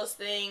 3 of those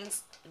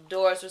things,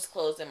 doors was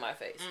closed in my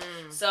face.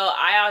 So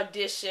I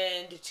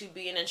auditioned to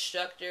be an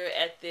instructor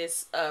at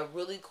this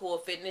really cool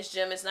fitness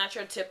gym. It's not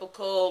your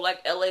typical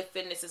like LA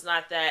Fitness. It's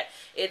not that.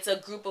 It's a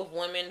group of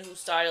women who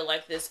started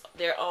like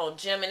their own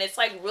gym, and it's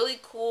like really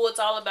cool. It's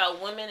all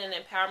about women and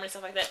empowerment and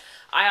stuff like that.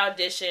 I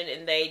auditioned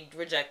and they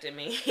rejected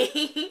me.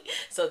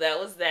 So that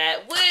was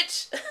that.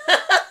 Which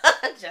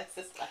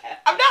Justice laughing.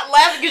 I'm not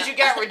laughing because you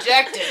got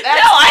rejected.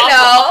 That's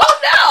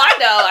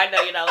I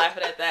know you're not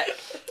laughing at that.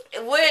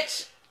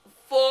 Which,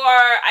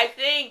 I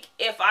think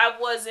if I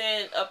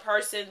wasn't a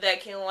person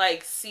that can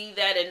like see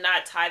that and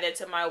not tie that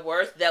to my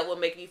worth, that would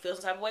make me feel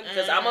some type of way,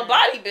 because I'm a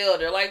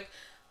bodybuilder. Like,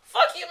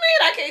 fuck you,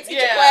 man, I can't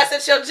teach a class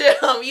at your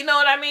gym. You know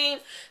what I mean?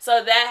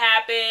 So that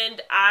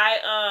happened.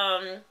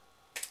 I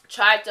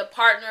tried to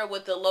partner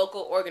with the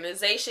local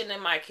organization in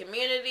my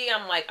community.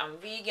 I'm like, I'm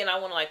vegan. I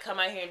want to like come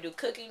out here and do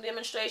cooking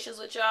demonstrations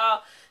with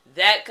y'all.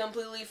 That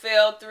completely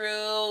fell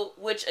through,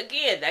 which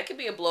again, that could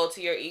be a blow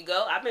to your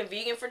ego. I've been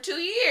vegan for 2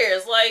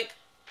 years. Like,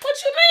 what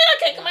you mean? I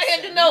can't come out here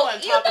and do no.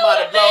 You talk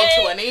about a blow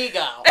to an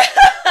ego.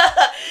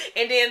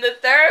 And then the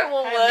third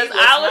one was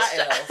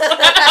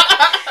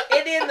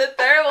and then the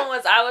third one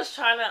was I was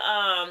trying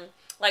to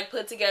like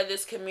put together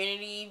this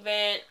community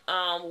event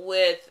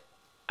with,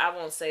 I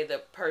won't say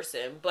the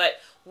person, but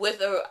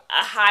with a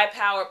high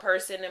power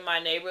person in my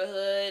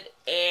neighborhood,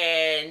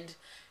 and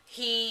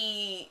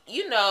he,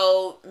 you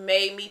know,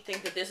 made me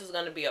think that this was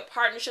going to be a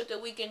partnership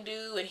that we can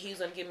do, and he's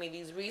going to give me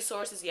these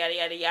resources, yada,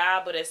 yada,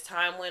 yada. But as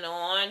time went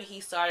on,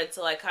 he started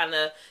to, like, kind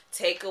of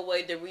take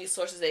away the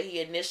resources that he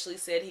initially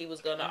said he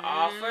was going to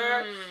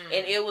offer.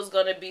 And it was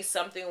going to be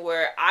something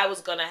where I was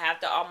going to have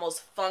to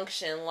almost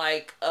function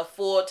like a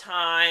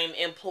full-time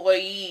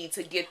employee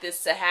to get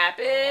this to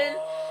happen.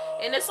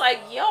 And it's like,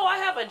 yo, I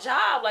have a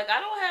job. Like, I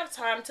don't have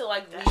time to,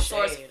 like,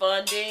 resource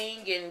funding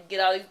and get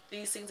all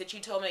these things that you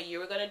told me you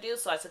were going to do.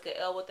 So I took an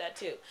L with that,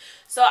 too.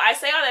 So I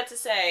say all that to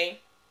say,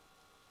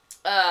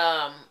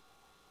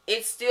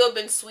 it's still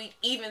been sweet,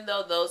 even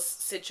though those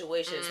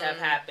situations have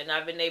happened.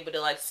 I've been able to,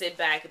 like, sit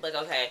back and, like,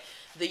 okay,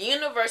 the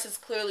universe is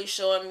clearly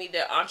showing me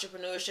that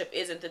entrepreneurship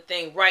isn't the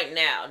thing right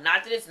now.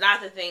 Not that it's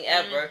not the thing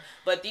ever,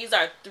 but these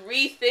are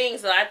 3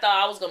 things that I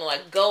thought I was going to,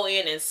 like, go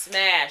in and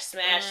smash,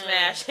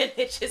 and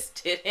it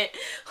just didn't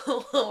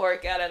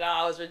work out at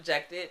all. I was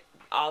rejected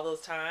all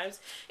those times,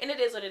 and it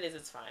is what it is.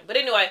 It's fine. But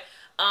anyway,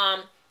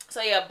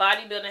 so yeah,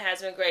 bodybuilding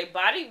has been great.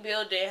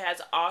 Bodybuilding has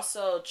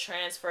also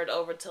transferred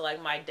over to,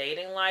 like, my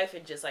dating life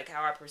and just, like,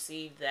 how I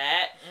perceive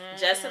that.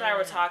 Jess and I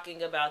were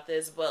talking about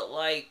this, but,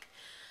 like,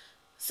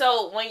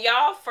 So when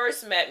y'all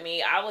first met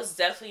me, I was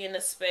definitely in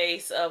the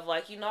space of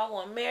like, I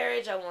want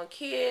marriage, I want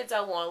kids,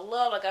 I want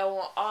love, like I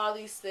want all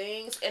these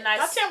things. And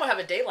Tatiana would have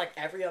a date like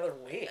every other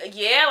week.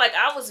 Yeah, like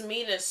I was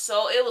meeting,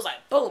 so it was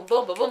like boom,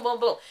 boom, boom, boom, boom,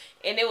 boom,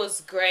 and it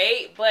was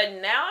great. But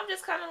now I'm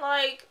just kind of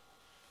like,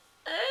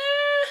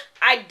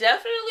 I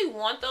definitely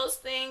want those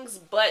things,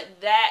 but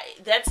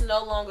that's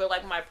no longer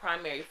like my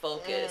primary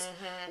focus.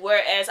 Mm-hmm.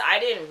 Whereas I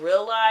didn't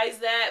realize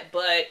that,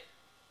 but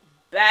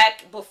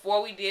back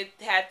before we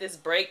had this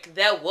break,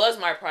 that was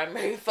my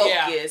primary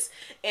focus.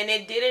 Yeah. And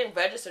it didn't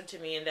register to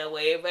me in that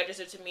way. It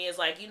registered to me as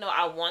like,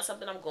 I want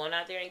something, I'm going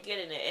out there and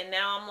getting it. And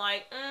now I'm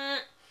like,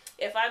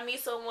 if I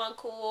meet someone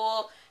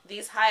cool,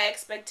 these high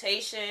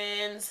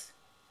expectations,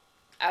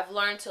 I've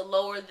learned to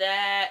lower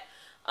that.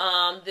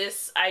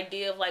 This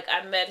idea of like,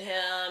 I met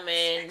him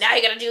and now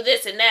you gotta do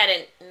this and that,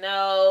 and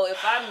no,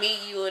 if I meet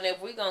you and if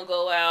we gonna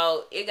go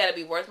out, it gotta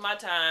be worth my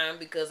time,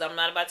 because I'm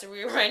not about to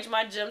rearrange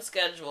my gym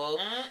schedule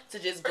to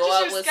just go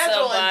out with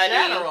somebody. In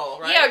general,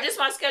 right? Yeah, or just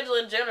my schedule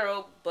in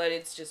general, but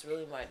it's just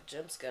really my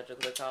gym schedule,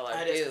 because that's all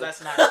I do.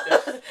 That's not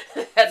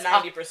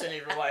 90% of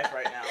your life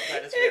right now.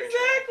 That is very true.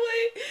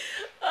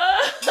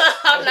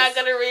 I'm not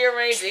gonna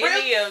rearrange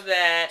any of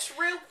that.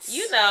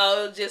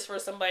 Just for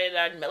somebody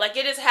that I met. Like,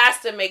 it just has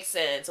to make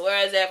sense.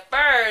 Whereas at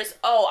first,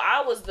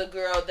 I was the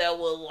girl that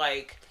would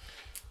like,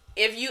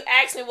 if you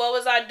ask me what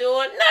was I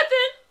doing,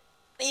 nothing.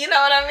 You know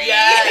what I mean?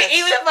 Yes.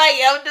 Even if I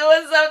am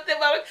doing something,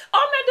 but I'm like,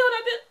 I'm not doing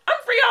nothing. I'm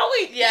free all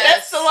week.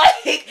 Yes. Just to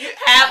like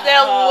have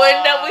that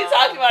window. We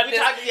talking about this.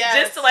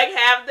 Just to like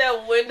have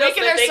that window,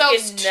 making so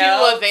ourselves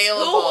too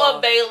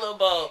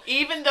available.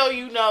 Even though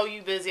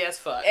you busy as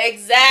fuck.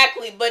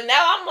 Exactly. But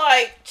now I'm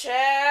like,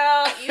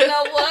 child, you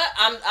know what?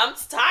 I'm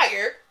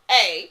tired.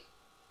 Hey.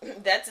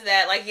 That's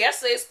that. Like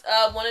yesterday,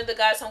 one of the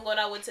guys I'm going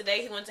out with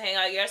today, he went to hang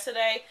out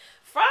yesterday.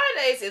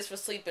 Fridays is for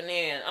sleeping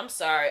in. I'm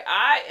sorry.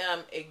 I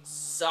am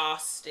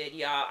exhausted,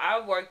 y'all. I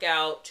work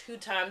out 2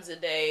 times a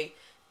day,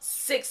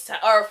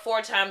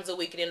 4 times a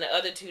week, and in the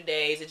other 2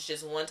 days, it's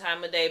just 1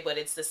 time a day, but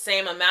it's the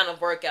same amount of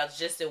workouts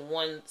just in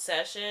one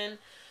session.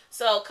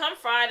 So come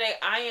Friday,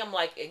 I am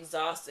like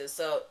exhausted.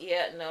 So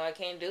yeah, no, I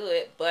can't do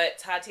it. But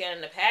Tatiana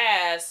in the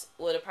past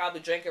would have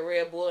probably drank a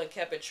Red Bull and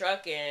kept it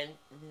trucking,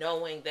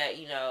 knowing that,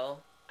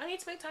 I need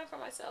to make time for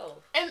myself.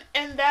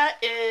 And that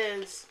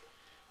is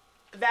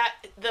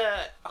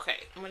okay,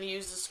 I'm going to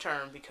use this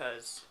term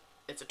because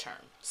it's a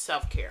term.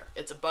 Self-care.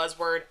 It's a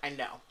buzzword, I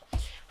know.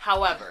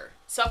 However,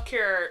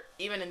 self-care,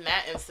 even in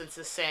that instance,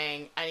 is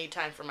saying I need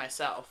time for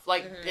myself.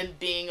 Like, and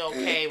being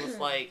okay with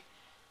like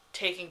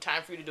taking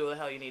time for you to do what the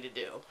hell you need to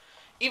do.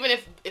 Even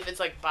if it's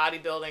like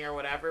bodybuilding or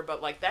whatever,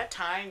 but like that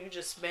time you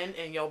just spend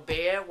in your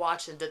bed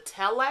watching the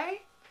tele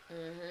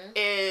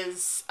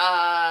is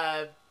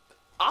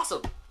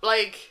awesome.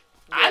 Like,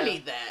 I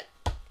need that.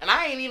 And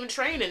I ain't even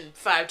training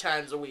 5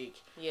 times a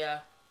week. Yeah.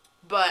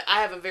 But I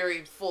have a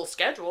very full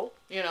schedule,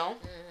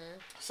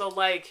 So,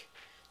 like,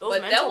 those mental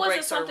breaks are real. But that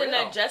wasn't something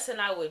that Jess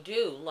and I would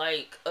do.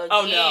 Like,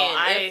 again,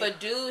 if a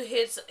dude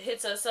hits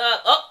us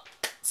up,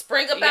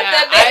 spring up out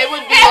that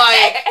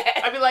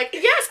bed. I'd be like,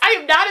 yes, I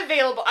am not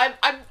available.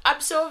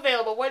 I'm so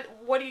available.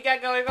 What do you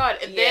got going on?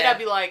 And then I'd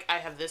be like, I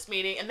have this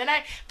meeting. And then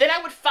I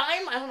would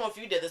find, I don't know if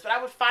you did this, but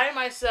I would find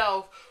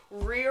myself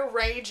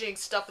rearranging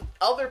stuff with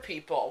other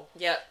people.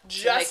 Yep.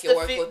 Just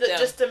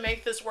to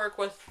make this work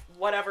with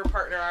whatever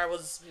partner I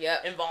was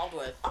involved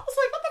with. I was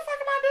like, what the fuck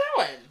am I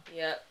doing?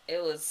 Yep.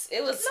 It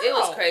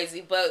was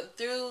crazy. But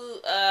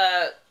through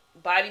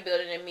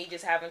bodybuilding and me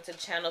just having to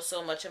channel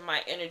so much of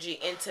my energy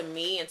into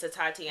me, into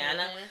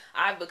Tatiana,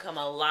 I've become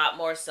a lot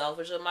more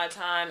selfish with my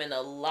time and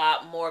a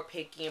lot more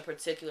picky in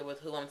particular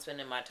with who I'm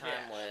spending my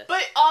time with.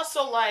 But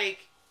also,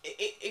 like,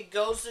 it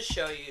goes to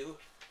show you,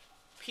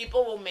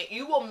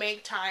 you will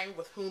make time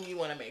with whom you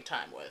want to make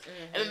time with.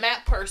 And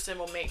that person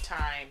will make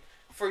time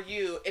for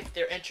you if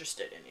they're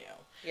interested in you.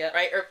 Yeah.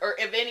 Right? Or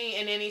if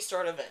in any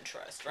sort of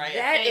interest, right?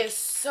 That is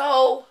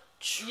so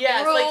true.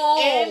 Yeah, it's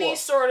like any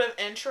sort of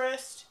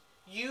interest,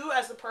 you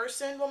as a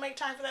person will make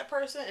time for that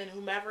person, and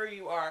whomever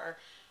you are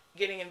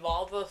getting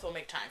involved with will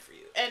make time for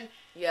you. And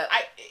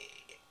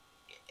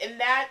and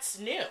that's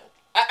new.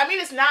 I mean,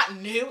 it's not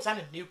new. It's not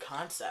a new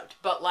concept.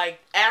 But, like,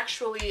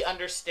 actually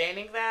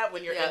understanding that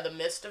when you're in the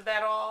midst of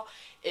that all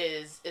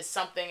is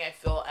something I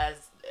feel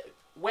as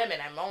women.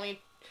 I'm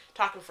only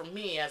talking for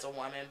me as a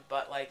woman,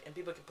 but, like, and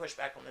people can push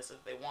back on this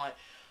if they want.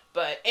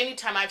 But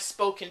anytime I've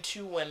spoken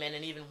to women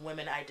and even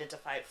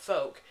women-identified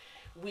folk,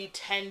 we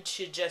tend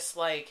to just,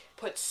 like,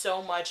 put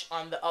so much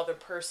on the other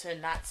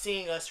person not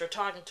seeing us or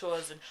talking to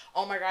us, and,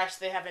 oh my gosh,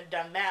 they haven't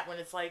done that, when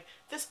it's like,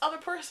 this other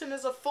person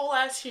is a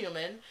full-ass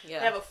human. Yeah.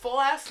 They have a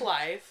full-ass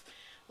life.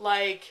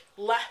 Like,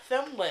 let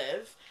them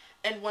live,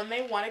 and when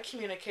they want to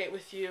communicate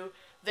with you,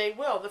 they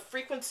will. The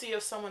frequency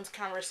of someone's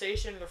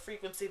conversation, the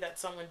frequency that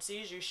someone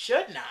sees you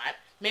should not,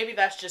 maybe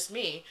that's just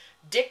me,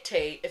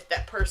 dictate if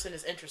that person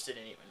is interested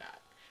in you or not.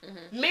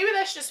 Maybe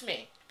that's just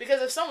me.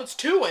 Because if someone's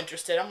too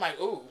interested, I'm like,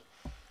 ooh.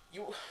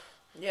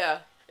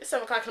 It's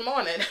 7 o'clock in the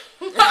morning.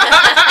 You know what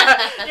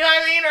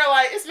I mean? Or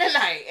like, it's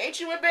midnight. Ain't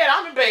you in bed?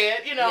 I'm in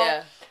bed. You know.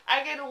 Yeah.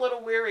 I get a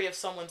little weary if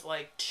someone's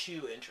like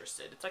too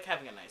interested. It's like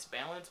having a nice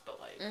balance, but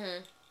like,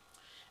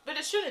 but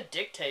it shouldn't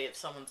dictate if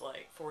someone's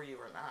like for you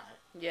or not.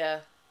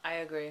 Yeah, I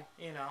agree.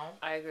 You know,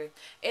 I agree.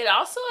 It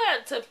also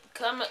had to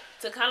come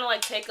to kind of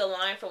like take a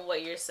line from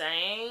what you're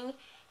saying.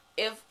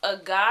 If a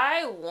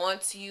guy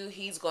wants you,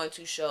 he's going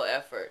to show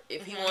effort.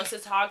 If he wants to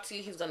talk to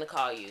you, he's going to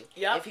call you.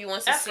 Yep. If he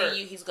wants to see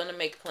you, he's going to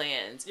make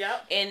plans.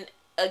 Yep. And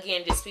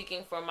again, just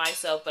speaking for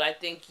myself, but I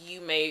think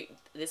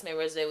this may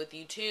resonate with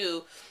you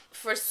too.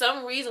 For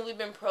some reason, we've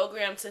been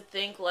programmed to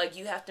think like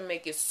you have to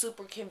make it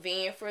super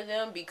convenient for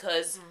them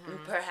because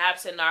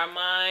perhaps in our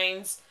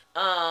minds,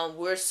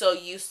 we're so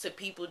used to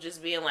people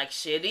just being like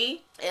shitty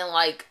and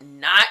like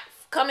not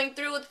coming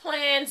through with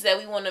plans that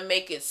we want to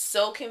make it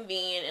so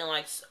convenient and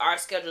like our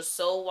schedule's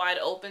so wide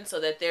open so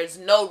that there's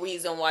no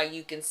reason why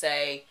you can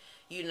say,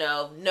 you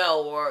know,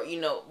 no, or, you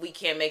know, we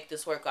can't make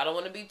this work. I don't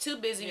want to be too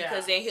busy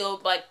because then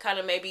he'll like kind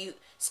of maybe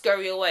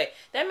scurry away.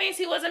 That means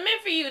he wasn't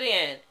meant for you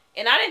then.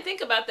 And I didn't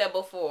think about that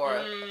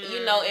before,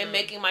 you know, and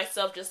making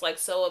myself just like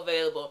so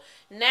available.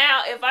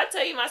 Now, if I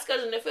tell you my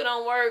schedule and if it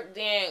don't work,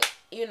 then,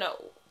 you know,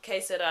 okay,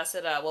 said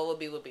I, what would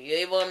be.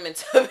 It wasn't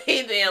meant to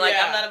be then. Like,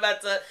 I'm not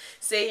about to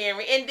sit here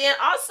and then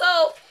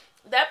also,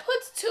 that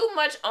puts too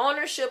much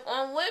ownership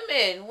on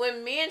women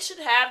when men should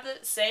have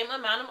the same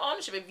amount of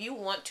ownership. If you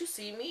want to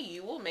see me,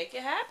 you will make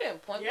it happen.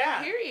 Point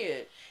blank,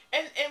 period.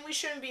 And we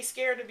shouldn't be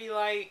scared to be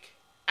like,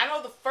 I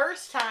know the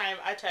first time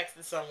I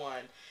texted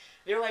someone,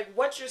 they were like,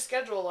 what's your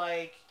schedule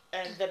like?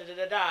 And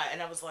da-da-da-da-da.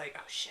 And I was like,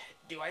 oh shit,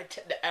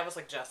 I was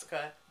like,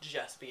 Jessica,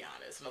 just be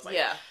honest. And I was like,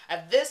 I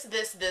have this,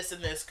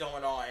 and this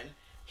going on.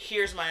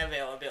 Here's my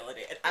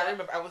availability. And I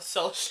remember I was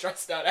so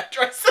stressed out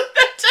after I sent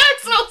that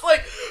text. And I was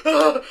like,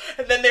 ugh.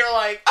 And then they were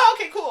like, oh,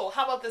 okay, cool.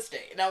 How about this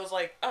date? And I was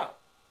like, oh,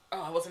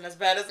 I wasn't as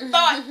bad as I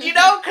thought, you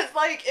know? Because,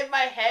 like, in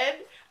my head,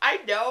 I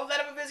know that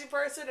I'm a busy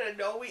person. And I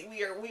know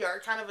we are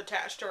kind of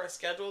attached to our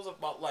schedules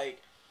about,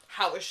 like,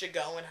 how it should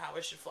go and how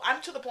it should flow.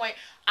 I'm to the point,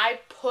 I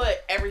put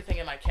everything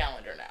in my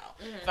calendar now.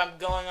 If I'm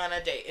going on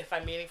a date, if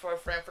I'm meeting for a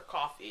friend for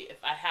coffee,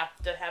 if I have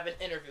to have an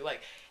interview,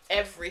 like,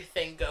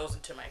 everything goes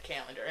into my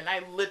calendar. And I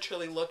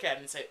literally look at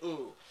it and say,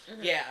 ooh,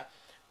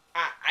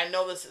 I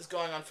know this is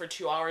going on for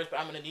 2 hours, but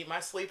I'm going to need my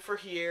sleep for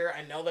here.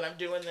 I know that I'm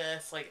doing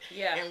this. Like,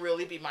 and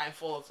really be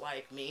mindful of,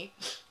 like, me.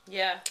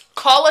 Yeah.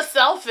 Call us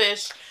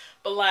selfish,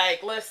 but,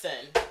 like,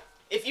 listen,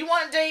 if you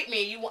want to date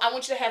me, I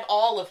want you to have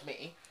all of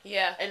me.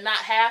 Yeah. And not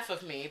half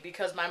of me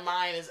because my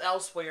mind is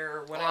elsewhere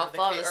or whatever. Or I'll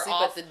fall asleep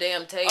at the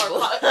damn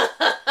table.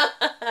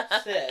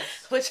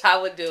 Sis. Which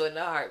I would do in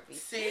a heartbeat.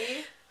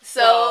 See?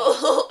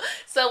 So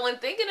when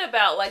thinking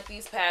about, like,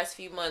 these past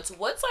few months,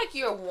 what's, like,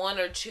 your one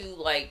or two,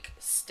 like,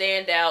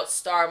 standout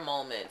star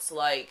moments?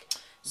 Like,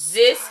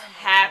 this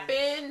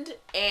happened,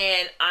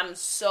 and I'm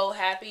so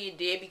happy it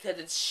did because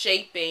it's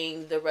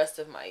shaping the rest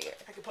of my year.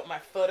 I could put my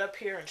foot up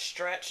here and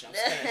stretch. No, I'm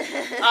just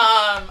kidding.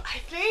 I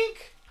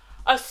think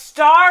a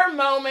star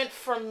moment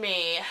for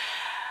me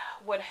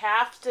would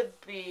have to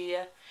be...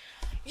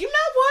 You know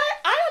what?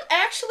 I am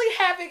actually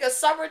having a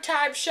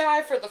summertime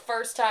shy for the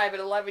first time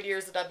in 11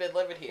 years that I've been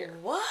living here.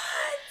 What?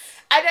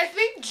 And I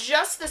think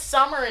just the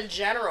summer in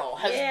general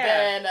has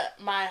been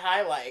my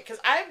highlight. Because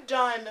I've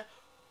done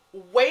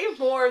way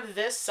more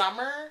this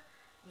summer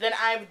than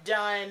I've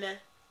done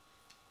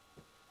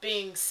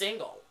being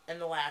single in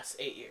the last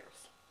 8 years.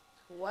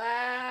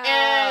 Wow.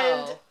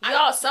 And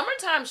y'all,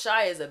 summertime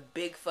shy is a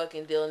big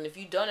fucking deal, and if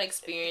you don't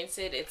experience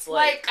it, it's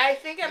like I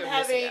think I'm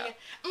having,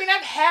 I mean,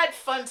 I've had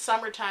fun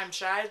summertime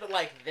shies, but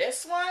like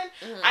this one,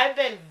 I've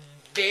been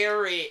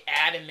very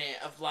adamant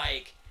of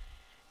like,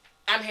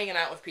 I'm hanging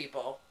out with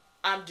people,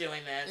 I'm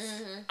doing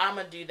this, I'm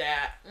gonna do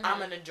that, I'm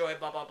gonna enjoy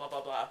blah, blah, blah,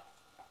 blah, blah.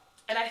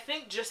 And I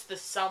think just the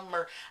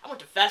summer, I went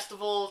to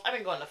festivals, I've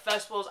been going to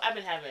festivals, I've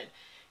been having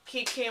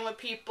kikiing with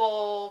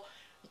people,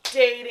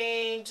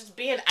 dating, just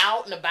being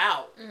out and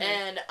about.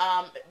 And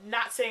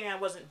not saying I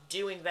wasn't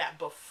doing that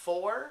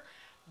before,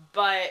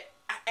 but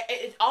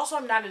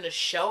I'm not in a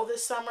show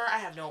this summer. I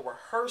have no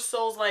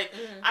rehearsals. Like,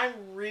 I'm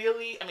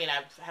really, I mean,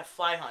 I have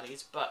fly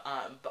honeys, but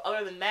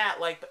other than that,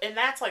 like, and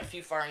that's like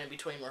few far in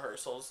between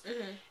rehearsals.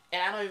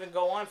 And I don't even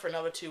go on for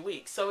another 2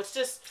 weeks. So it's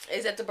just...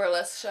 Is that the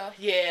burlesque show?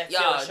 Yeah.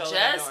 Y'all,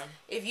 Jess,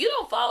 if you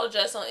don't follow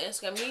Jess on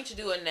Instagram, you need to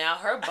do it now.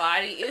 Her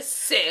body is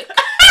sick.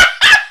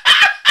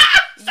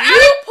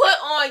 You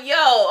put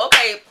on,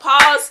 okay,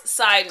 pause,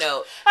 side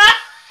note.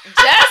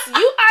 Jess,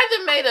 you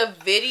either made a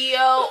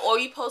video or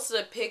you posted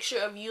a picture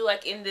of you,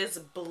 like, in this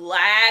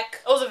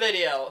black... It was a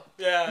video.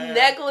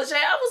 Negligee.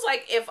 I was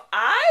like, if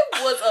I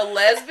was a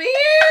lesbian,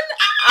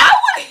 I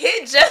would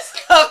hit Jess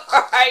up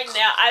right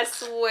now. I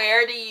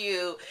swear to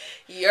you,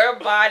 your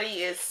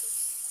body is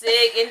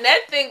sick. And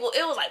that thing,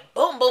 it was like,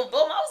 boom, boom,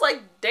 boom. I was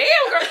like, damn,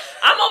 girl.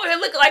 I'm over here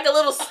looking like a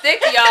little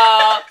stick,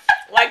 y'all.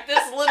 Like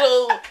this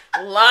little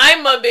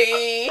lima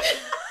bean.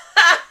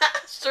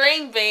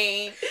 String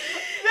bean.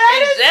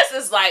 Jess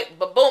is like,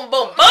 boom, boom,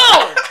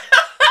 boom.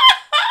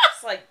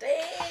 It's like, damn.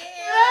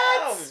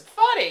 That's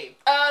funny.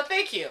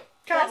 Thank you.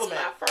 Compliment.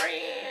 That's my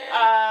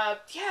friend.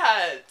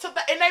 Yeah. So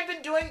and I've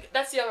been doing,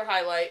 that's the other highlight.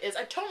 highlight is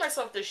I told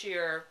myself this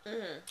year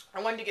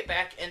I wanted to get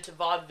back into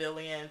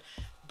vaudevillian,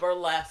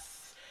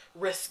 burlesque,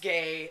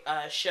 risque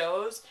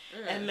shows,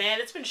 and man,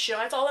 it's been show.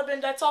 That's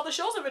all the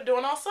shows I've been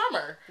doing all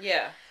summer.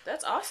 Yeah,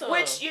 that's awesome.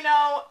 Which, you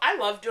know, I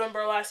love doing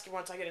burlesque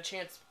once I get a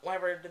chance,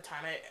 whenever the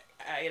time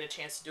I get a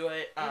chance to do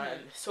it.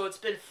 So it's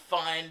been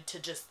fun to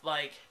just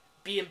like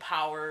be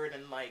empowered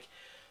and like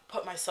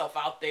put myself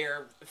out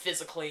there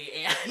physically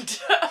and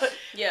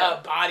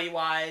body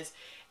wise.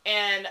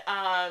 And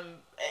I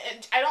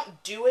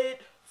don't do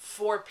it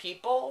for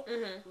people.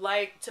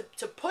 Like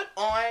to put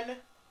on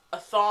a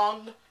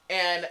thong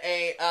and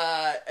a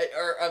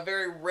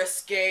very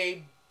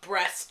risque,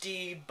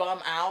 breasty bum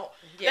out.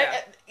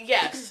 Yeah.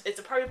 Yes, it's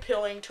probably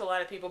appealing to a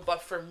lot of people,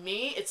 but for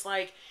me, it's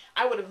like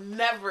I would have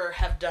never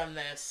have done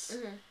this.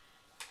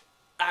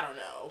 I don't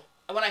know.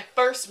 When I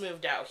first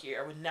moved out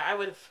here, I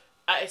would have,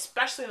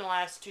 especially in the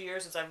last 2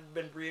 years since I've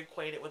been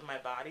reacquainted with my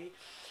body,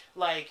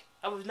 like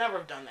I would never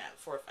have done that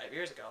 4 or 5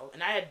 years ago.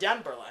 And I had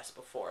done burlesque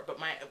before, but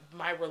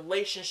my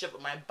relationship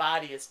with my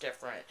body is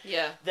different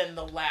than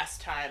the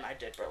last time I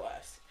did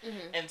burlesque.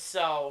 And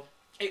so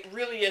it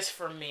really is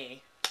for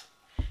me.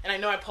 And I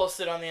know I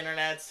posted on the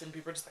internet and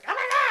people are just like, oh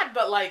my God,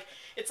 but like,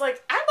 it's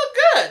like, I look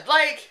good.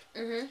 Like,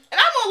 and I'm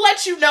going to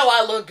let you know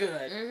I look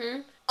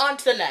good. On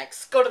to the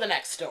next. Go to the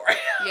next story.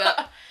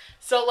 Yep.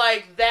 So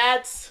like,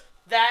 that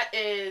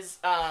is,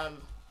 there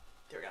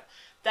we go.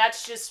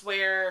 That's just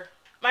where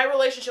my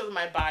relationship with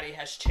my body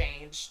has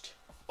changed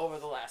over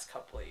the last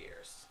couple of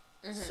years.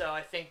 So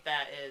I think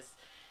that is,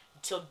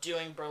 until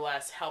doing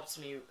burlesque helps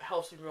me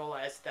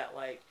realize that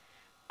like,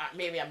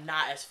 maybe I'm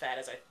not as fat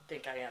as I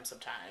think I am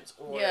sometimes,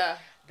 or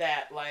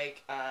that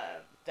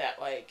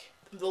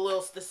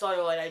the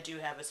cellulite I do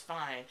have is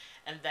fine,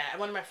 and that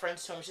one of my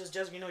friends told me, she says,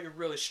 Jessica, you know you're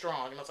really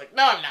strong, and I was like,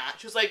 no, I'm not.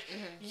 She was like,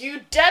 you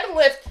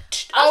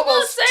deadlift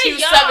almost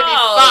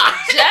 275.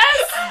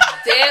 Jess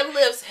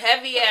deadlifts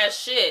heavy ass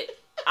shit.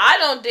 I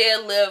don't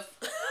deadlift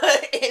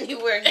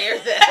anywhere near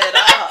that at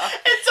all.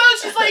 And so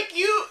she's like,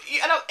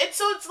 I know, and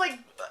so it's like,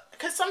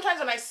 because sometimes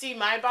when I see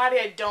my body,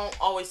 I don't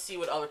always see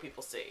what other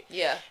people see.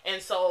 Yeah.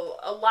 And so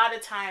a lot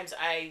of times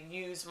I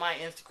use my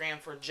Instagram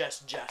for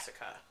just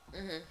Jessica.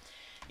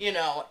 You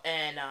know,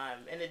 and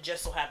it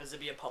just so happens to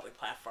be a public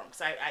platform.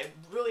 Because I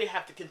really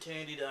have to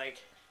continue to,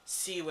 like,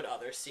 see what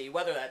others see.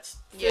 Whether that's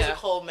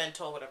physical,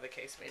 mental, whatever the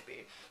case may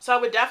be. So I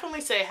would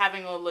definitely say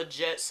having a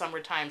legit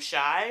summertime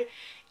shy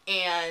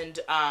and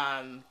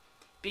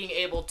being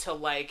able to,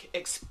 like,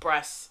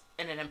 express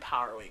in an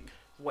empowering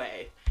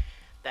way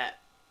that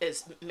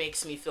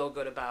makes me feel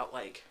good about,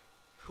 like,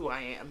 who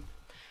I am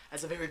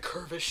as a very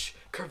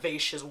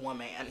curvaceous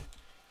woman.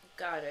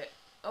 Got it.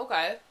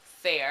 Okay.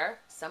 Fair.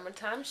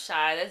 Summertime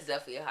shy, that's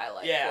definitely a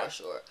highlight for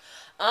sure.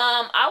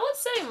 I would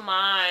say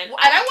mine. And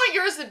I want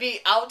yours to be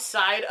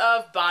outside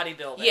of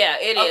bodybuilding. Yeah,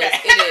 it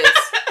is. It is.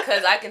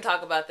 Because I can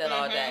talk about that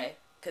all day.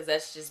 Because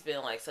that's just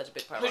been, like, such a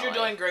big part of my life. Because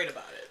you're doing great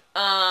about it.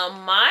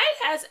 Mine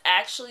has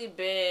actually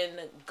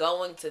been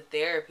going to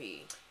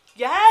therapy.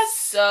 Yes.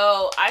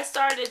 So I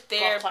started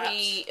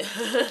therapy.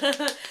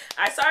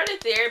 I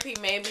started therapy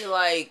maybe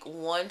like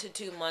 1 to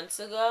 2 months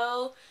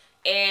ago,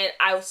 and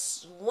I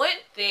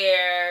went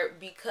there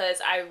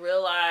because I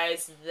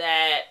realized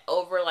that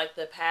over like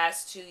the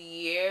past 2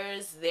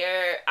 years,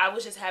 I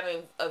was just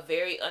having a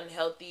very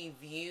unhealthy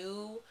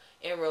view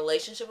in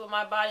relationship with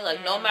my body.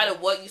 Like no matter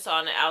what you saw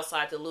on the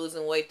outside, the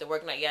losing weight, the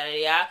working out, yada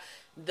yada.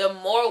 The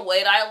more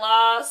weight I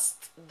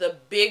lost, the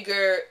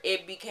bigger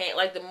it became,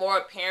 like, the more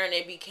apparent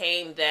it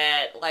became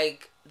that,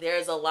 like,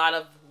 there's a lot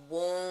of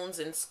wounds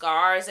and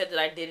scars that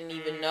I didn't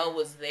even know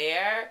was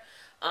there.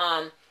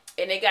 And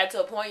it got to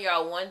a point,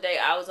 y'all, one day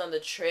I was on the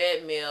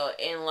treadmill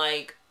and,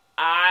 like,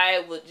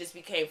 I just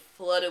became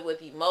flooded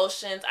with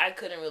emotions. I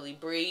couldn't really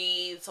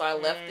breathe, so I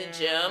left the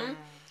gym.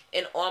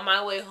 And on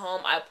my way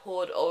home, I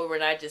pulled over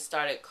and I just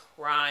started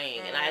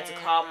crying. And I had to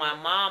call my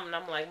mom. And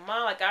I'm like,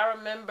 Mom, like, I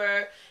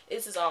remember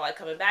this is all, like,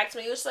 coming back to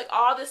me. It was just, like,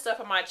 all this stuff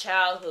from my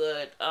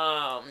childhood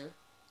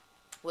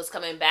was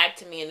coming back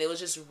to me. And it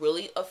was just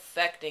really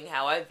affecting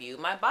how I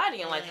viewed my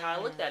body and, like, how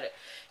I looked at it.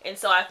 And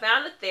so I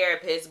found a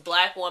therapist,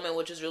 Black woman,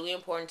 which was really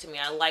important to me.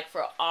 I like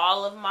for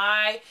all of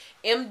my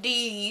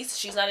MDs,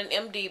 she's not an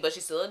MD, but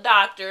she's still a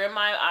doctor in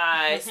my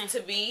eyes, to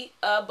be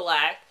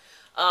Black.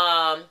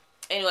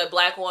 Anyway,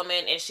 Black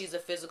woman, and she's a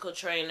physical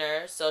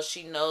trainer, so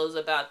she knows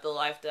about the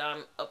life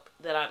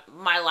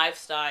my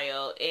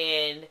lifestyle.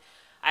 And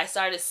I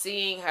started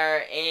seeing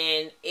her,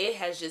 and it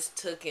has just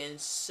taken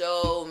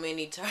so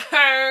many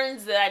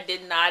turns that I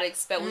did not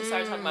expect. We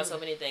started talking about so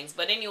many things,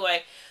 but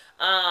anyway,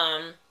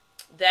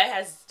 that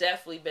has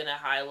definitely been a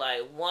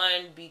highlight.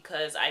 One,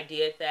 because I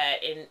did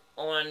that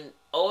on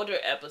older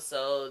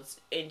episodes,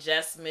 and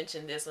Jess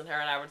mentioned this when her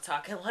and I were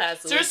talking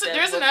last week.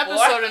 There's an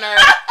episode in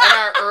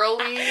our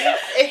early,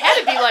 it had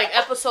to be like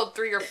episode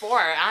 3 or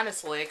 4,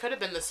 honestly. It could have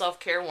been the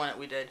self-care one that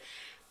we did.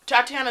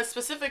 Tatiana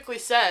specifically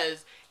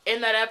says,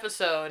 in that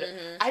episode,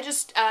 I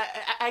just,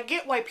 I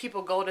get why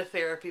people go to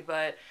therapy,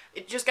 but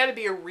it just got to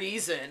be a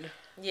reason.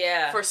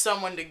 Yeah. For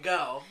someone to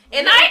go.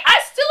 And I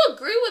still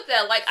agree with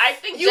that. Like, I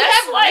think you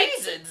have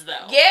reasons,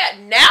 though. Yeah,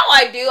 now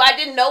I do. I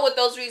didn't know what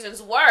those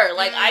reasons were.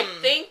 Like, I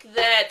think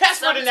that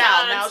fast forward to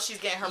now she's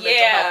getting her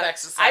mental health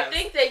exercise. I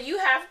think that you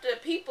have to,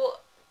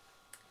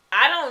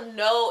 I don't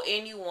know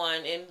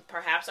anyone, and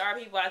perhaps there are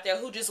people out there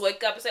who just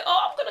wake up and say,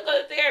 oh, I'm going to go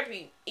to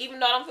therapy, even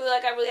though I don't feel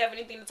like I really have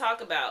anything to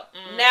talk about.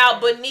 Now,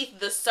 beneath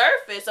the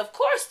surface, of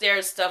course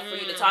there's stuff for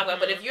you to talk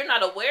about, but if you're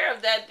not aware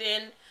of that,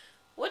 then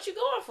what you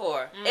going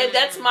for? And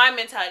that's my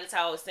mentality. That's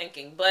how I was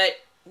thinking. But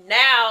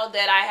now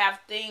that I have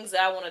things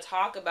that I want to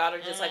talk about or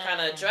just like kind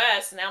of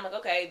address, now I'm like,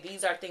 okay,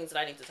 these are things that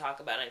I need to talk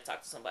about. I need to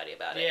talk to somebody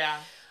about it. Yeah.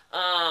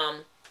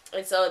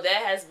 And so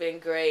that has been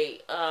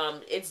great.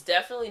 It's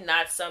definitely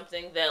not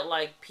something that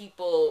like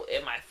people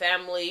in my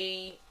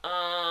family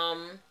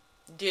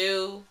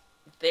do.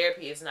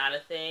 Therapy is not a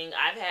thing.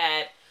 I've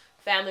had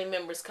family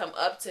members come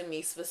up to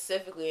me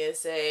specifically and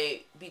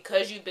say,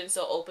 because you've been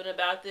so open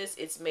about this,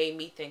 it's made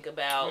me think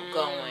about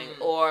going.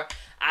 Or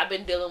I've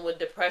been dealing with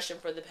depression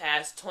for the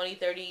past 20,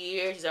 30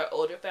 years. These are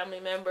older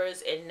family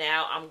members, and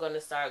now I'm going to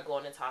start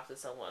going and talk to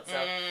someone.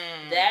 So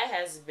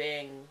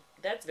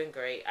that's been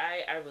great.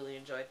 I really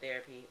enjoy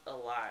therapy a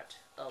lot.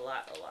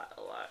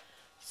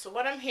 So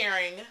what I'm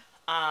hearing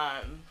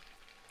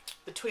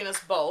between us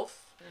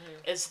both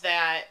is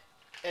that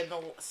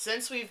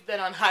since we've been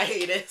on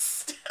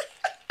hiatus,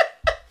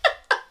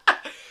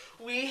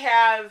 we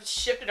have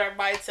shifted our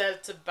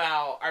mindsets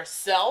about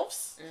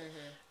ourselves,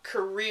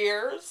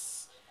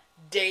 careers,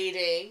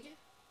 dating.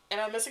 Am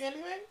I missing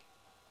anything?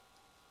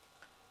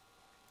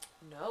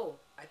 No.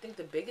 I think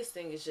the biggest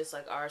thing is just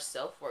like our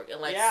self-work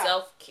and like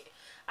self-care.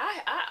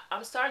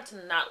 I'm starting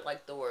to not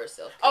like the word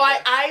self-care. Oh,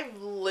 I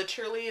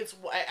literally,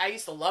 I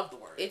used to love the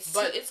word. It's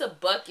a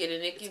bucket,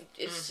 and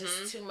it's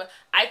just too much.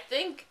 I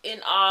think in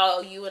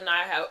all, you and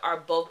I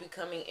are both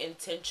becoming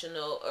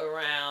intentional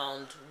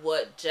around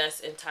what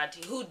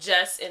who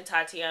Jess and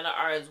Tatiana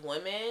are as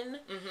women,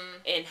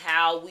 and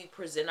how we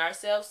present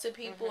ourselves to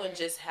people, and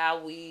just how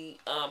we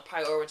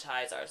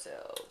prioritize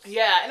ourselves.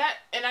 Yeah,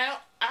 and I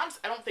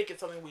don't think it's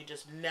something we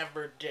just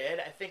never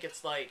did. I think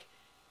it's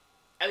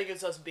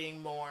us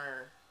being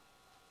more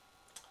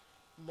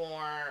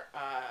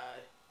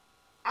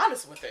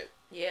honest with it.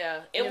 Yeah.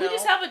 And we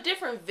just have a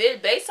different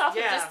based off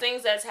of just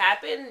things that's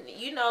happened.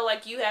 You know,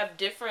 like you have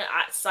different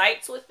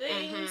sights with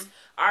things.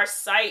 Our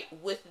sight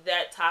with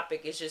that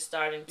topic is just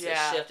starting to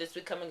shift. It's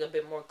becoming a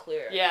bit more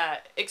clear. Yeah.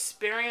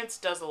 Experience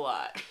does a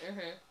lot. And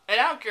I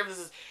don't care if this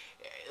is,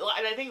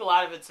 and I think a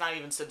lot of it's not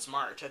even since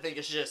March. I think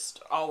it's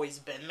just always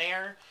been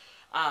there.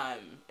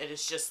 It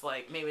is just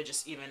like maybe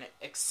just even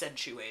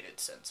accentuated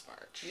since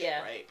March.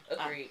 Yeah, right.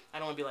 Agreed. I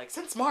don't want to be like,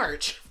 since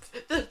March,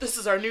 this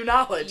is our new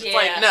knowledge. Yeah. It's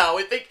like no,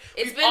 I think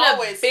it's been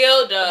always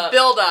a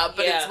build up,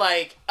 but it's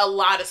like a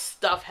lot of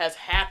stuff has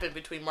happened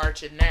between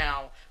March and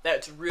now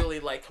that's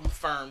really like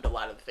confirmed a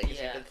lot of the things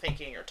you've been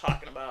thinking or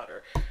talking about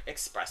or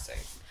expressing.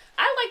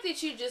 I like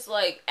that you just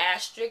like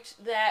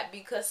asterisked that,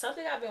 because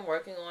something I've been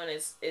working on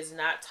is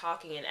not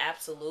talking in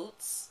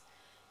absolutes.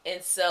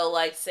 And so,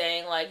 like,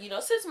 saying, like, you know,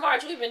 since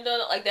March we've been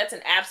doing it, like, that's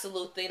an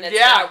absolute thing that's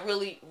not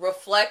really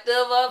reflective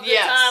of the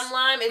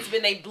timeline. It's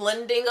been a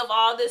blending of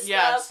all this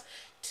stuff.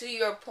 To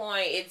your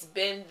point, it's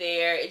been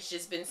there. It's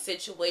just been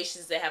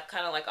situations that have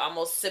kind of, like,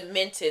 almost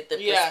cemented the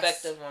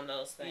perspective on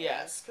those things.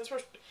 Yes, because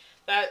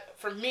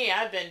for me,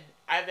 I've been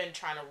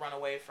trying to run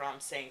away from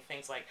saying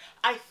things like,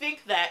 I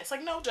think that. It's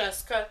like, no,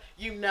 Jessica,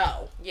 you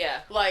know.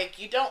 Yeah. Like,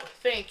 you don't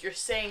think. You're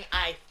saying,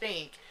 I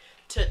think.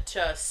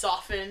 To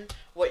soften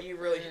what you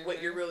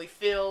really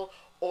feel,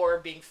 or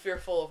being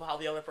fearful of how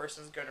the other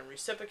person is going to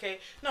reciprocate.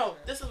 No,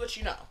 this is what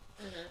you know.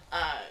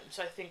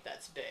 So I think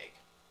that's big.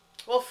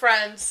 Well,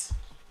 friends,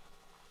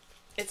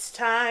 it's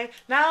time.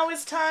 Now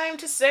it's time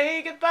to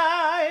say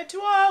goodbye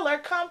to all our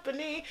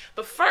company.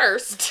 But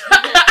first,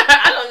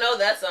 I don't know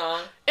that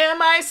song.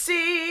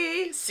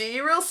 MIC, see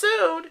you real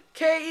soon.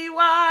 KEY,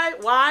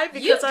 why?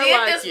 Because you I did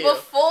like this you.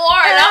 Before,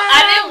 and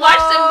I didn't watch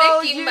the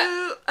Mickey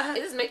Mouse.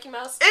 Is it Mickey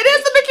Mouse? It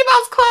is the Mickey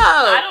Mouse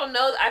Club. I don't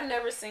know. I've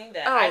never seen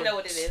that. I know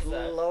what it is,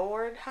 though.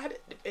 Lord,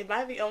 am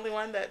I the only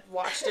one that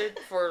watched it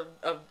for?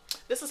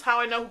 This is how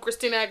I know who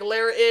Christina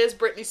Aguilera is,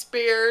 Britney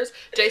Spears,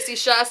 J.C.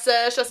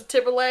 Chasez, Justin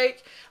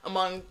Timberlake,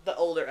 among the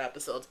older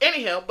episodes.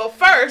 Anyhow, but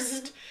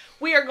first,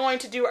 we are going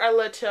to do our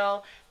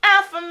little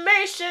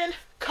affirmation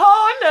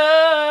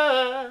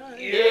corner.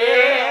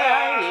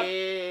 Yeah.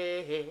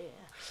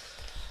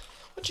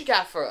 What you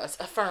got for us,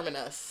 affirming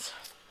us?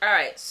 All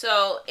right,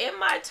 so in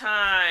my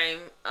time,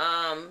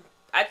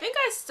 I think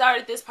I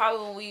started this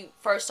probably when we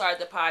first started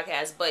the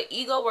podcast, but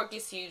ego work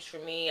is huge for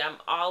me. I'm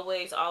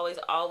always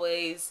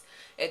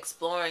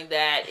exploring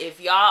that. If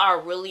y'all are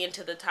really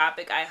into the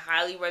topic, I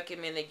highly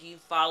recommend that you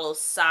follow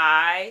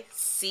Cy,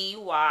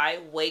 C-Y,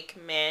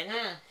 Wakeman.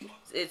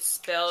 It's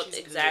spelled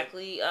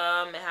exactly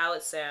how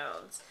it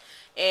sounds.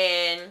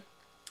 And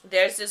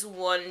there's this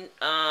one,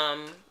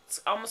 it's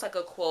almost like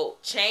a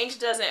quote. Change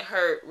doesn't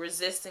hurt.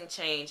 Resisting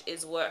change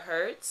is what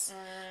hurts.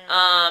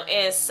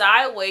 And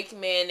Cy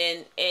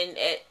Wakeman and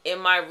in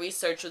my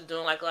research with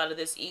doing like a lot of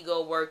this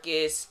ego work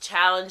is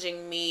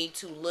challenging me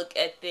to look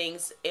at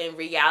things in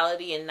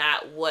reality and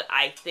not what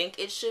I think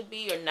it should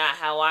be or not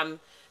how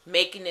I'm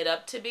making it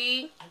up to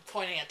be. I'm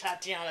pointing at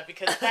Tatiana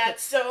because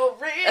that's so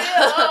real.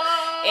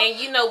 And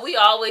you know, we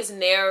always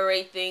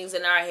narrate things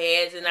in our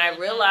heads, and I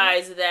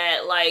realize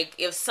that like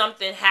if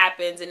something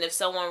happens and if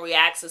someone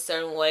reacts a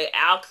certain way,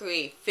 I'll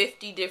create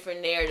 50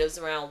 different narratives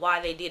around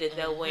why they did it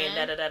that way and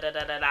da da da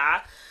da da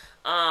da.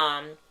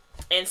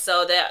 And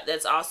so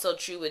that's also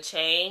true with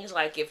change.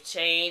 Like if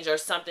change or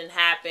something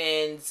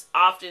happens,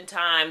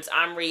 oftentimes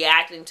I'm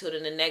reacting to it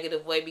in a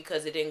negative way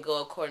because it didn't go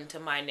according to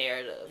my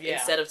narrative. Yeah.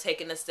 Instead of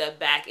taking a step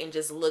back and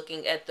just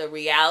looking at the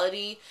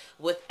reality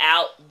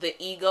without the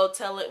ego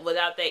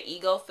without that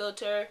ego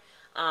filter,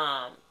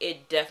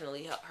 it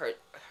definitely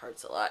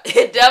hurts a lot.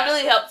 It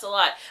definitely helps a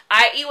lot.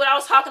 I.e. what I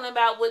was talking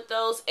about with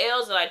those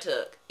L's that I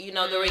took. You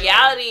know, the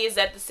reality is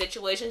that the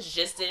situations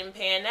just didn't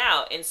pan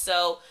out. And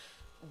so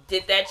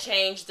did that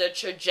change the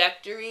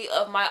trajectory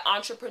of my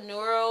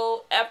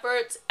entrepreneurial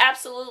efforts?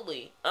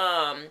 Absolutely.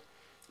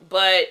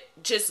 But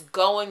just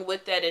going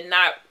with that and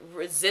not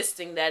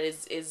resisting that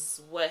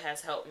is what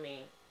has helped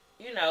me,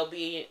 you know,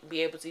 be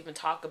able to even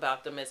talk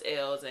about them as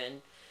L's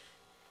and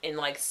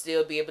like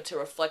still be able to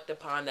reflect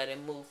upon that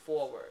and move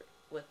forward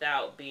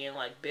without being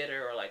like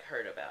bitter or like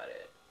hurt about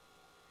it.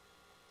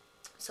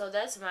 So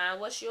that's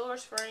mine. What's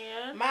yours,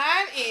 friend?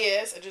 Mine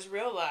is, I just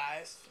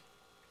realized,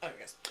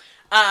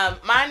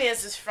 mine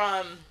is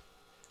from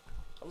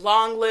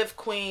Long Live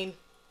Queen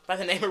by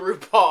the name of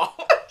RuPaul.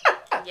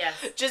 Yes.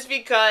 Just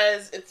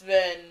because it's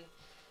been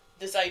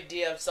this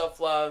idea of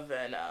self-love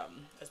and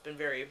it's been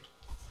very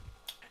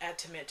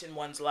intimate in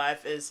one's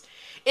life is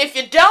if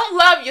you don't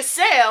love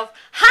yourself,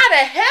 how the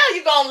hell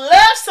you gonna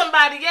love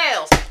somebody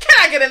else? Can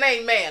I get an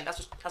amen?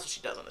 That's what she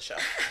does on the show.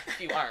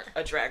 If you aren't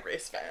a Drag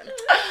Race fan.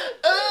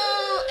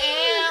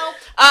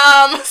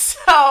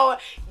 So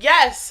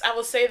yes, I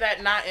will say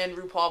that not in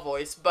RuPaul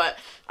voice, but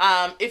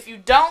if you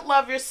don't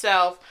love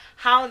yourself,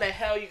 how in the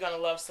hell are you gonna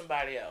love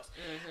somebody else?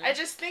 Mm-hmm. I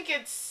just think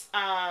it's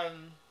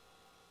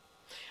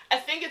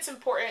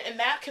important, and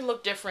that can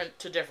look different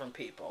to different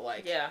people.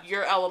 Like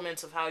your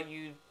elements of how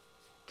you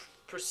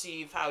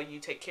perceive, how you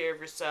take care of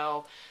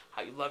yourself,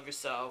 how you love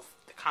yourself,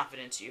 the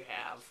confidence you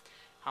have,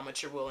 how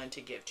much you're willing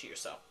to give to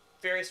yourself.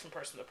 Varies from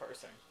person to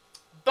person.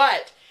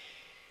 But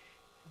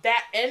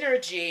that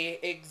energy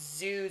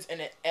exudes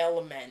in an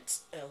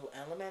illuminate,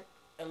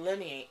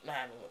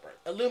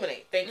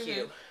 thank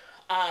you,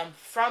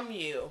 from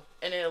you,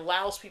 and it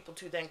allows people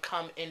to then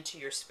come into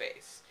your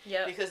space.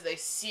 Yeah. Because they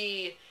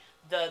see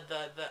the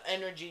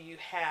energy you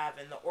have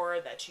and the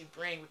aura that you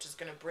bring, which is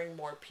going to bring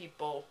more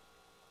people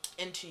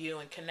into you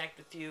and connect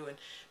with you, and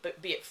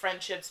but be it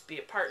friendships, be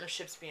it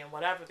partnerships, be it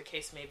whatever the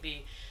case may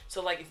be.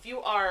 So like if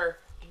you are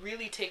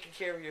really taking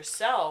care of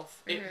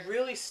yourself, it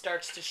really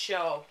starts to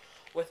show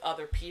with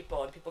other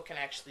people, and people can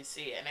actually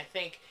see it. And I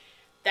think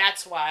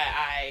that's why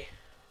I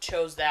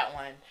chose that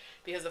one,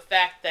 because the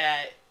fact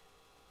that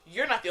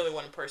you're not the only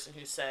one person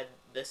who said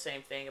the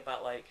same thing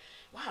about like,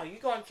 wow, you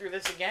going through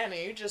this again,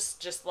 and you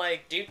just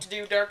like do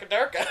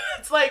durka.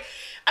 It's like,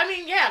 I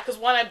mean, yeah, because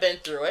one, I've been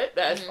through it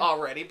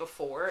already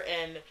before,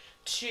 and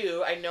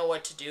two, I know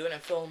what to do, and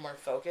I'm feeling more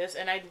focused,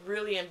 and I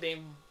really I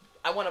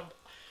want to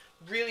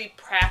really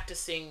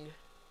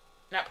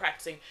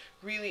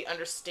really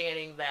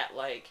understanding that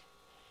like,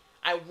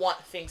 I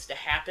want things to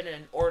happen, and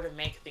in order to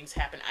make things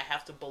happen, I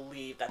have to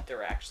believe that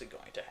they're actually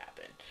going to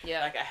happen.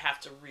 Yeah. Like, I have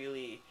to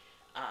really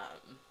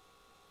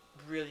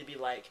be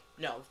like,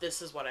 no,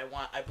 this is what I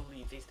want. I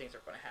believe these things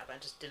are going to happen. I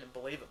just didn't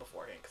believe it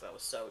beforehand because I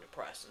was so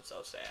depressed and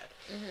so sad.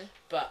 Mm-hmm.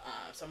 But,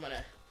 so I'm going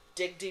to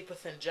dig deep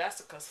within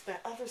Jessica so that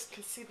others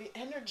can see the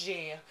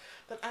energy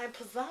that I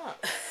possess.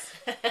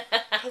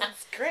 Because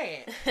it's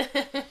great.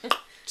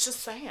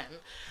 Just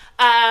saying.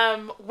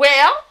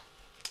 Well,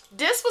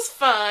 this was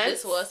fun.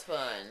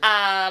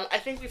 I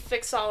think we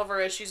fixed all of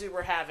our issues we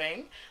were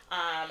having.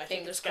 I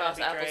think this is going to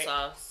be great.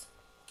 Applesauce.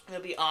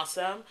 It'll be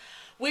awesome.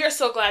 We are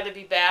so glad to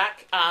be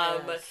back.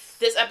 Yes.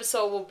 This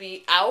episode will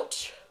be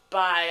out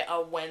by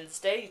a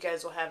Wednesday. You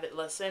guys will have it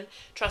listened.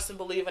 Trust and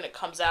believe when it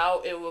comes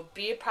out. It will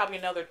be probably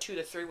another 2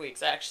 to 3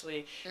 weeks,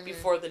 actually,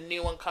 before the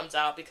new one comes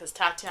out, because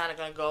Tatiana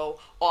going to go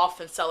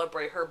off and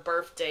celebrate her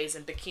birthdays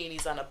in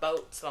bikinis on a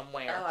boat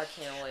somewhere. Oh, I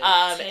can't wait.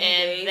 10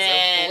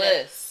 days of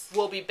bliss.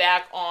 We'll be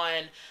back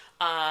on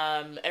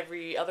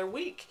every other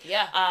week.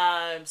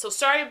 Yeah. So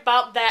sorry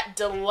about that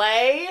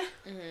delay.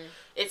 Mm-hmm.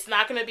 It's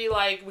not going to be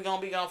like we're going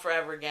to be gone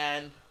forever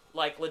again.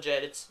 Like,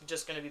 legit. It's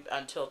just going to be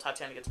until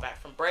Tatiana gets back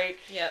from break.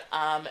 Yep.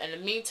 In the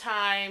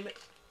meantime,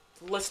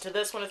 listen to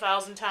this one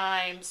 1,000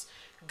 times.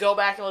 Go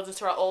back and listen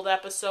to our old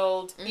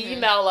episodes. Mm-hmm.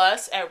 Email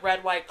us at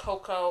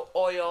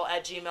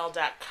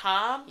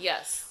redwhitecocooil@gmail.com.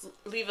 Yes.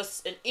 Leave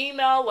us an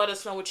email. Let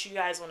us know what you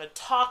guys want to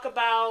talk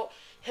about.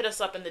 hit us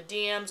up in the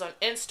DMs on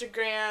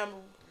Instagram,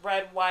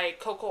 Red White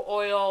Cocoa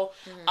Oil.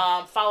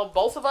 Follow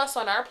both of us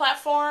on our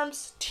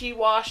platforms,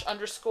 TWash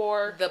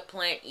 _ The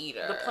Plant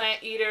Eater. The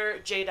Plant Eater,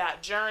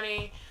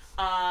 J.Journey.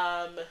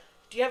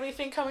 Do you have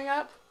anything coming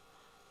up?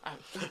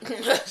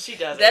 She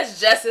doesn't. That's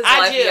Jess's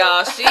life,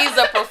 y'all. She's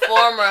a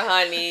performer,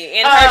 honey,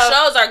 and her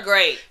shows are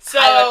great. So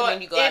I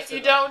recommend you go if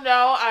you don't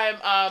know,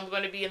 I'm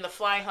going to be in the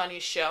Fly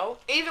Honeys show.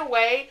 Either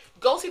way,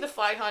 go see the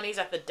Fly Honeys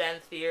at the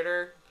Den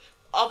Theater.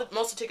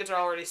 Most of the tickets are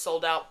already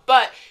sold out,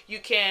 but you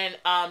can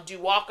do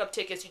walk-up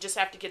tickets. You just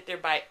have to get there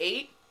by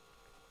 8.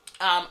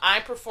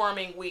 I'm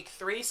performing week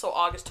 3, so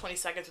August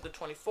 22nd to the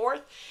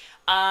 24th.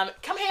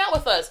 Come hang out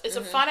with us. It's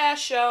a fun-ass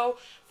show.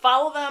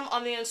 Follow them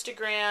on the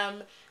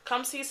Instagram.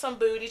 Come see some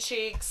booty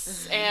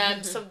cheeks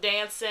and some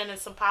dancing and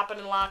some popping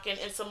and locking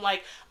and some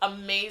like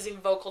amazing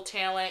vocal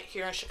talent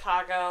here in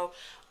Chicago.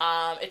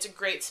 It's a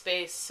great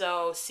space.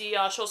 So see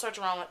y'all. Show starts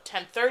around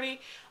 10:30.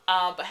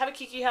 But have a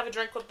kiki, have a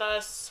drink with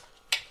us,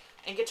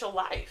 and get your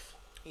life.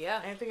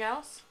 Yeah. Anything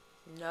else?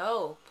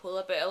 No. Pull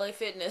up at LA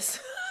Fitness.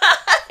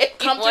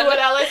 Come through at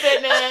LA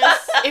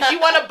Fitness. If you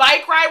want a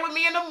bike ride with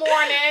me in the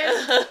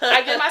morning,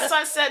 I get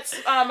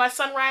my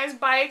sunrise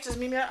bike. Just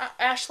meet me at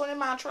Ashland and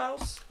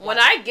Montrose. When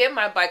I get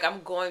my bike,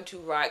 I'm going to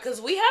ride.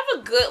 Because we have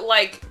a good,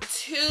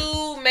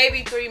 2,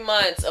 maybe 3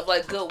 months of,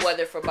 good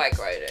weather for bike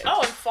riding.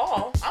 Oh, in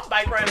fall. I'm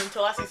bike riding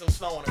until I see some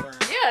snow on the ground.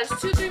 Yeah, it's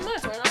 2-3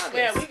 months. We're in August.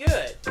 Yeah, we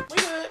good.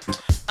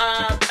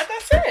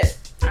 That's it.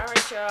 All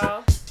right,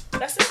 y'all.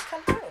 That's it.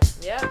 Come through.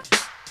 Yeah.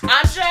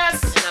 I'm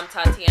Jess. And I'm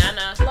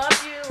Tatiana.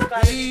 Love you.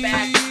 Gotta be back.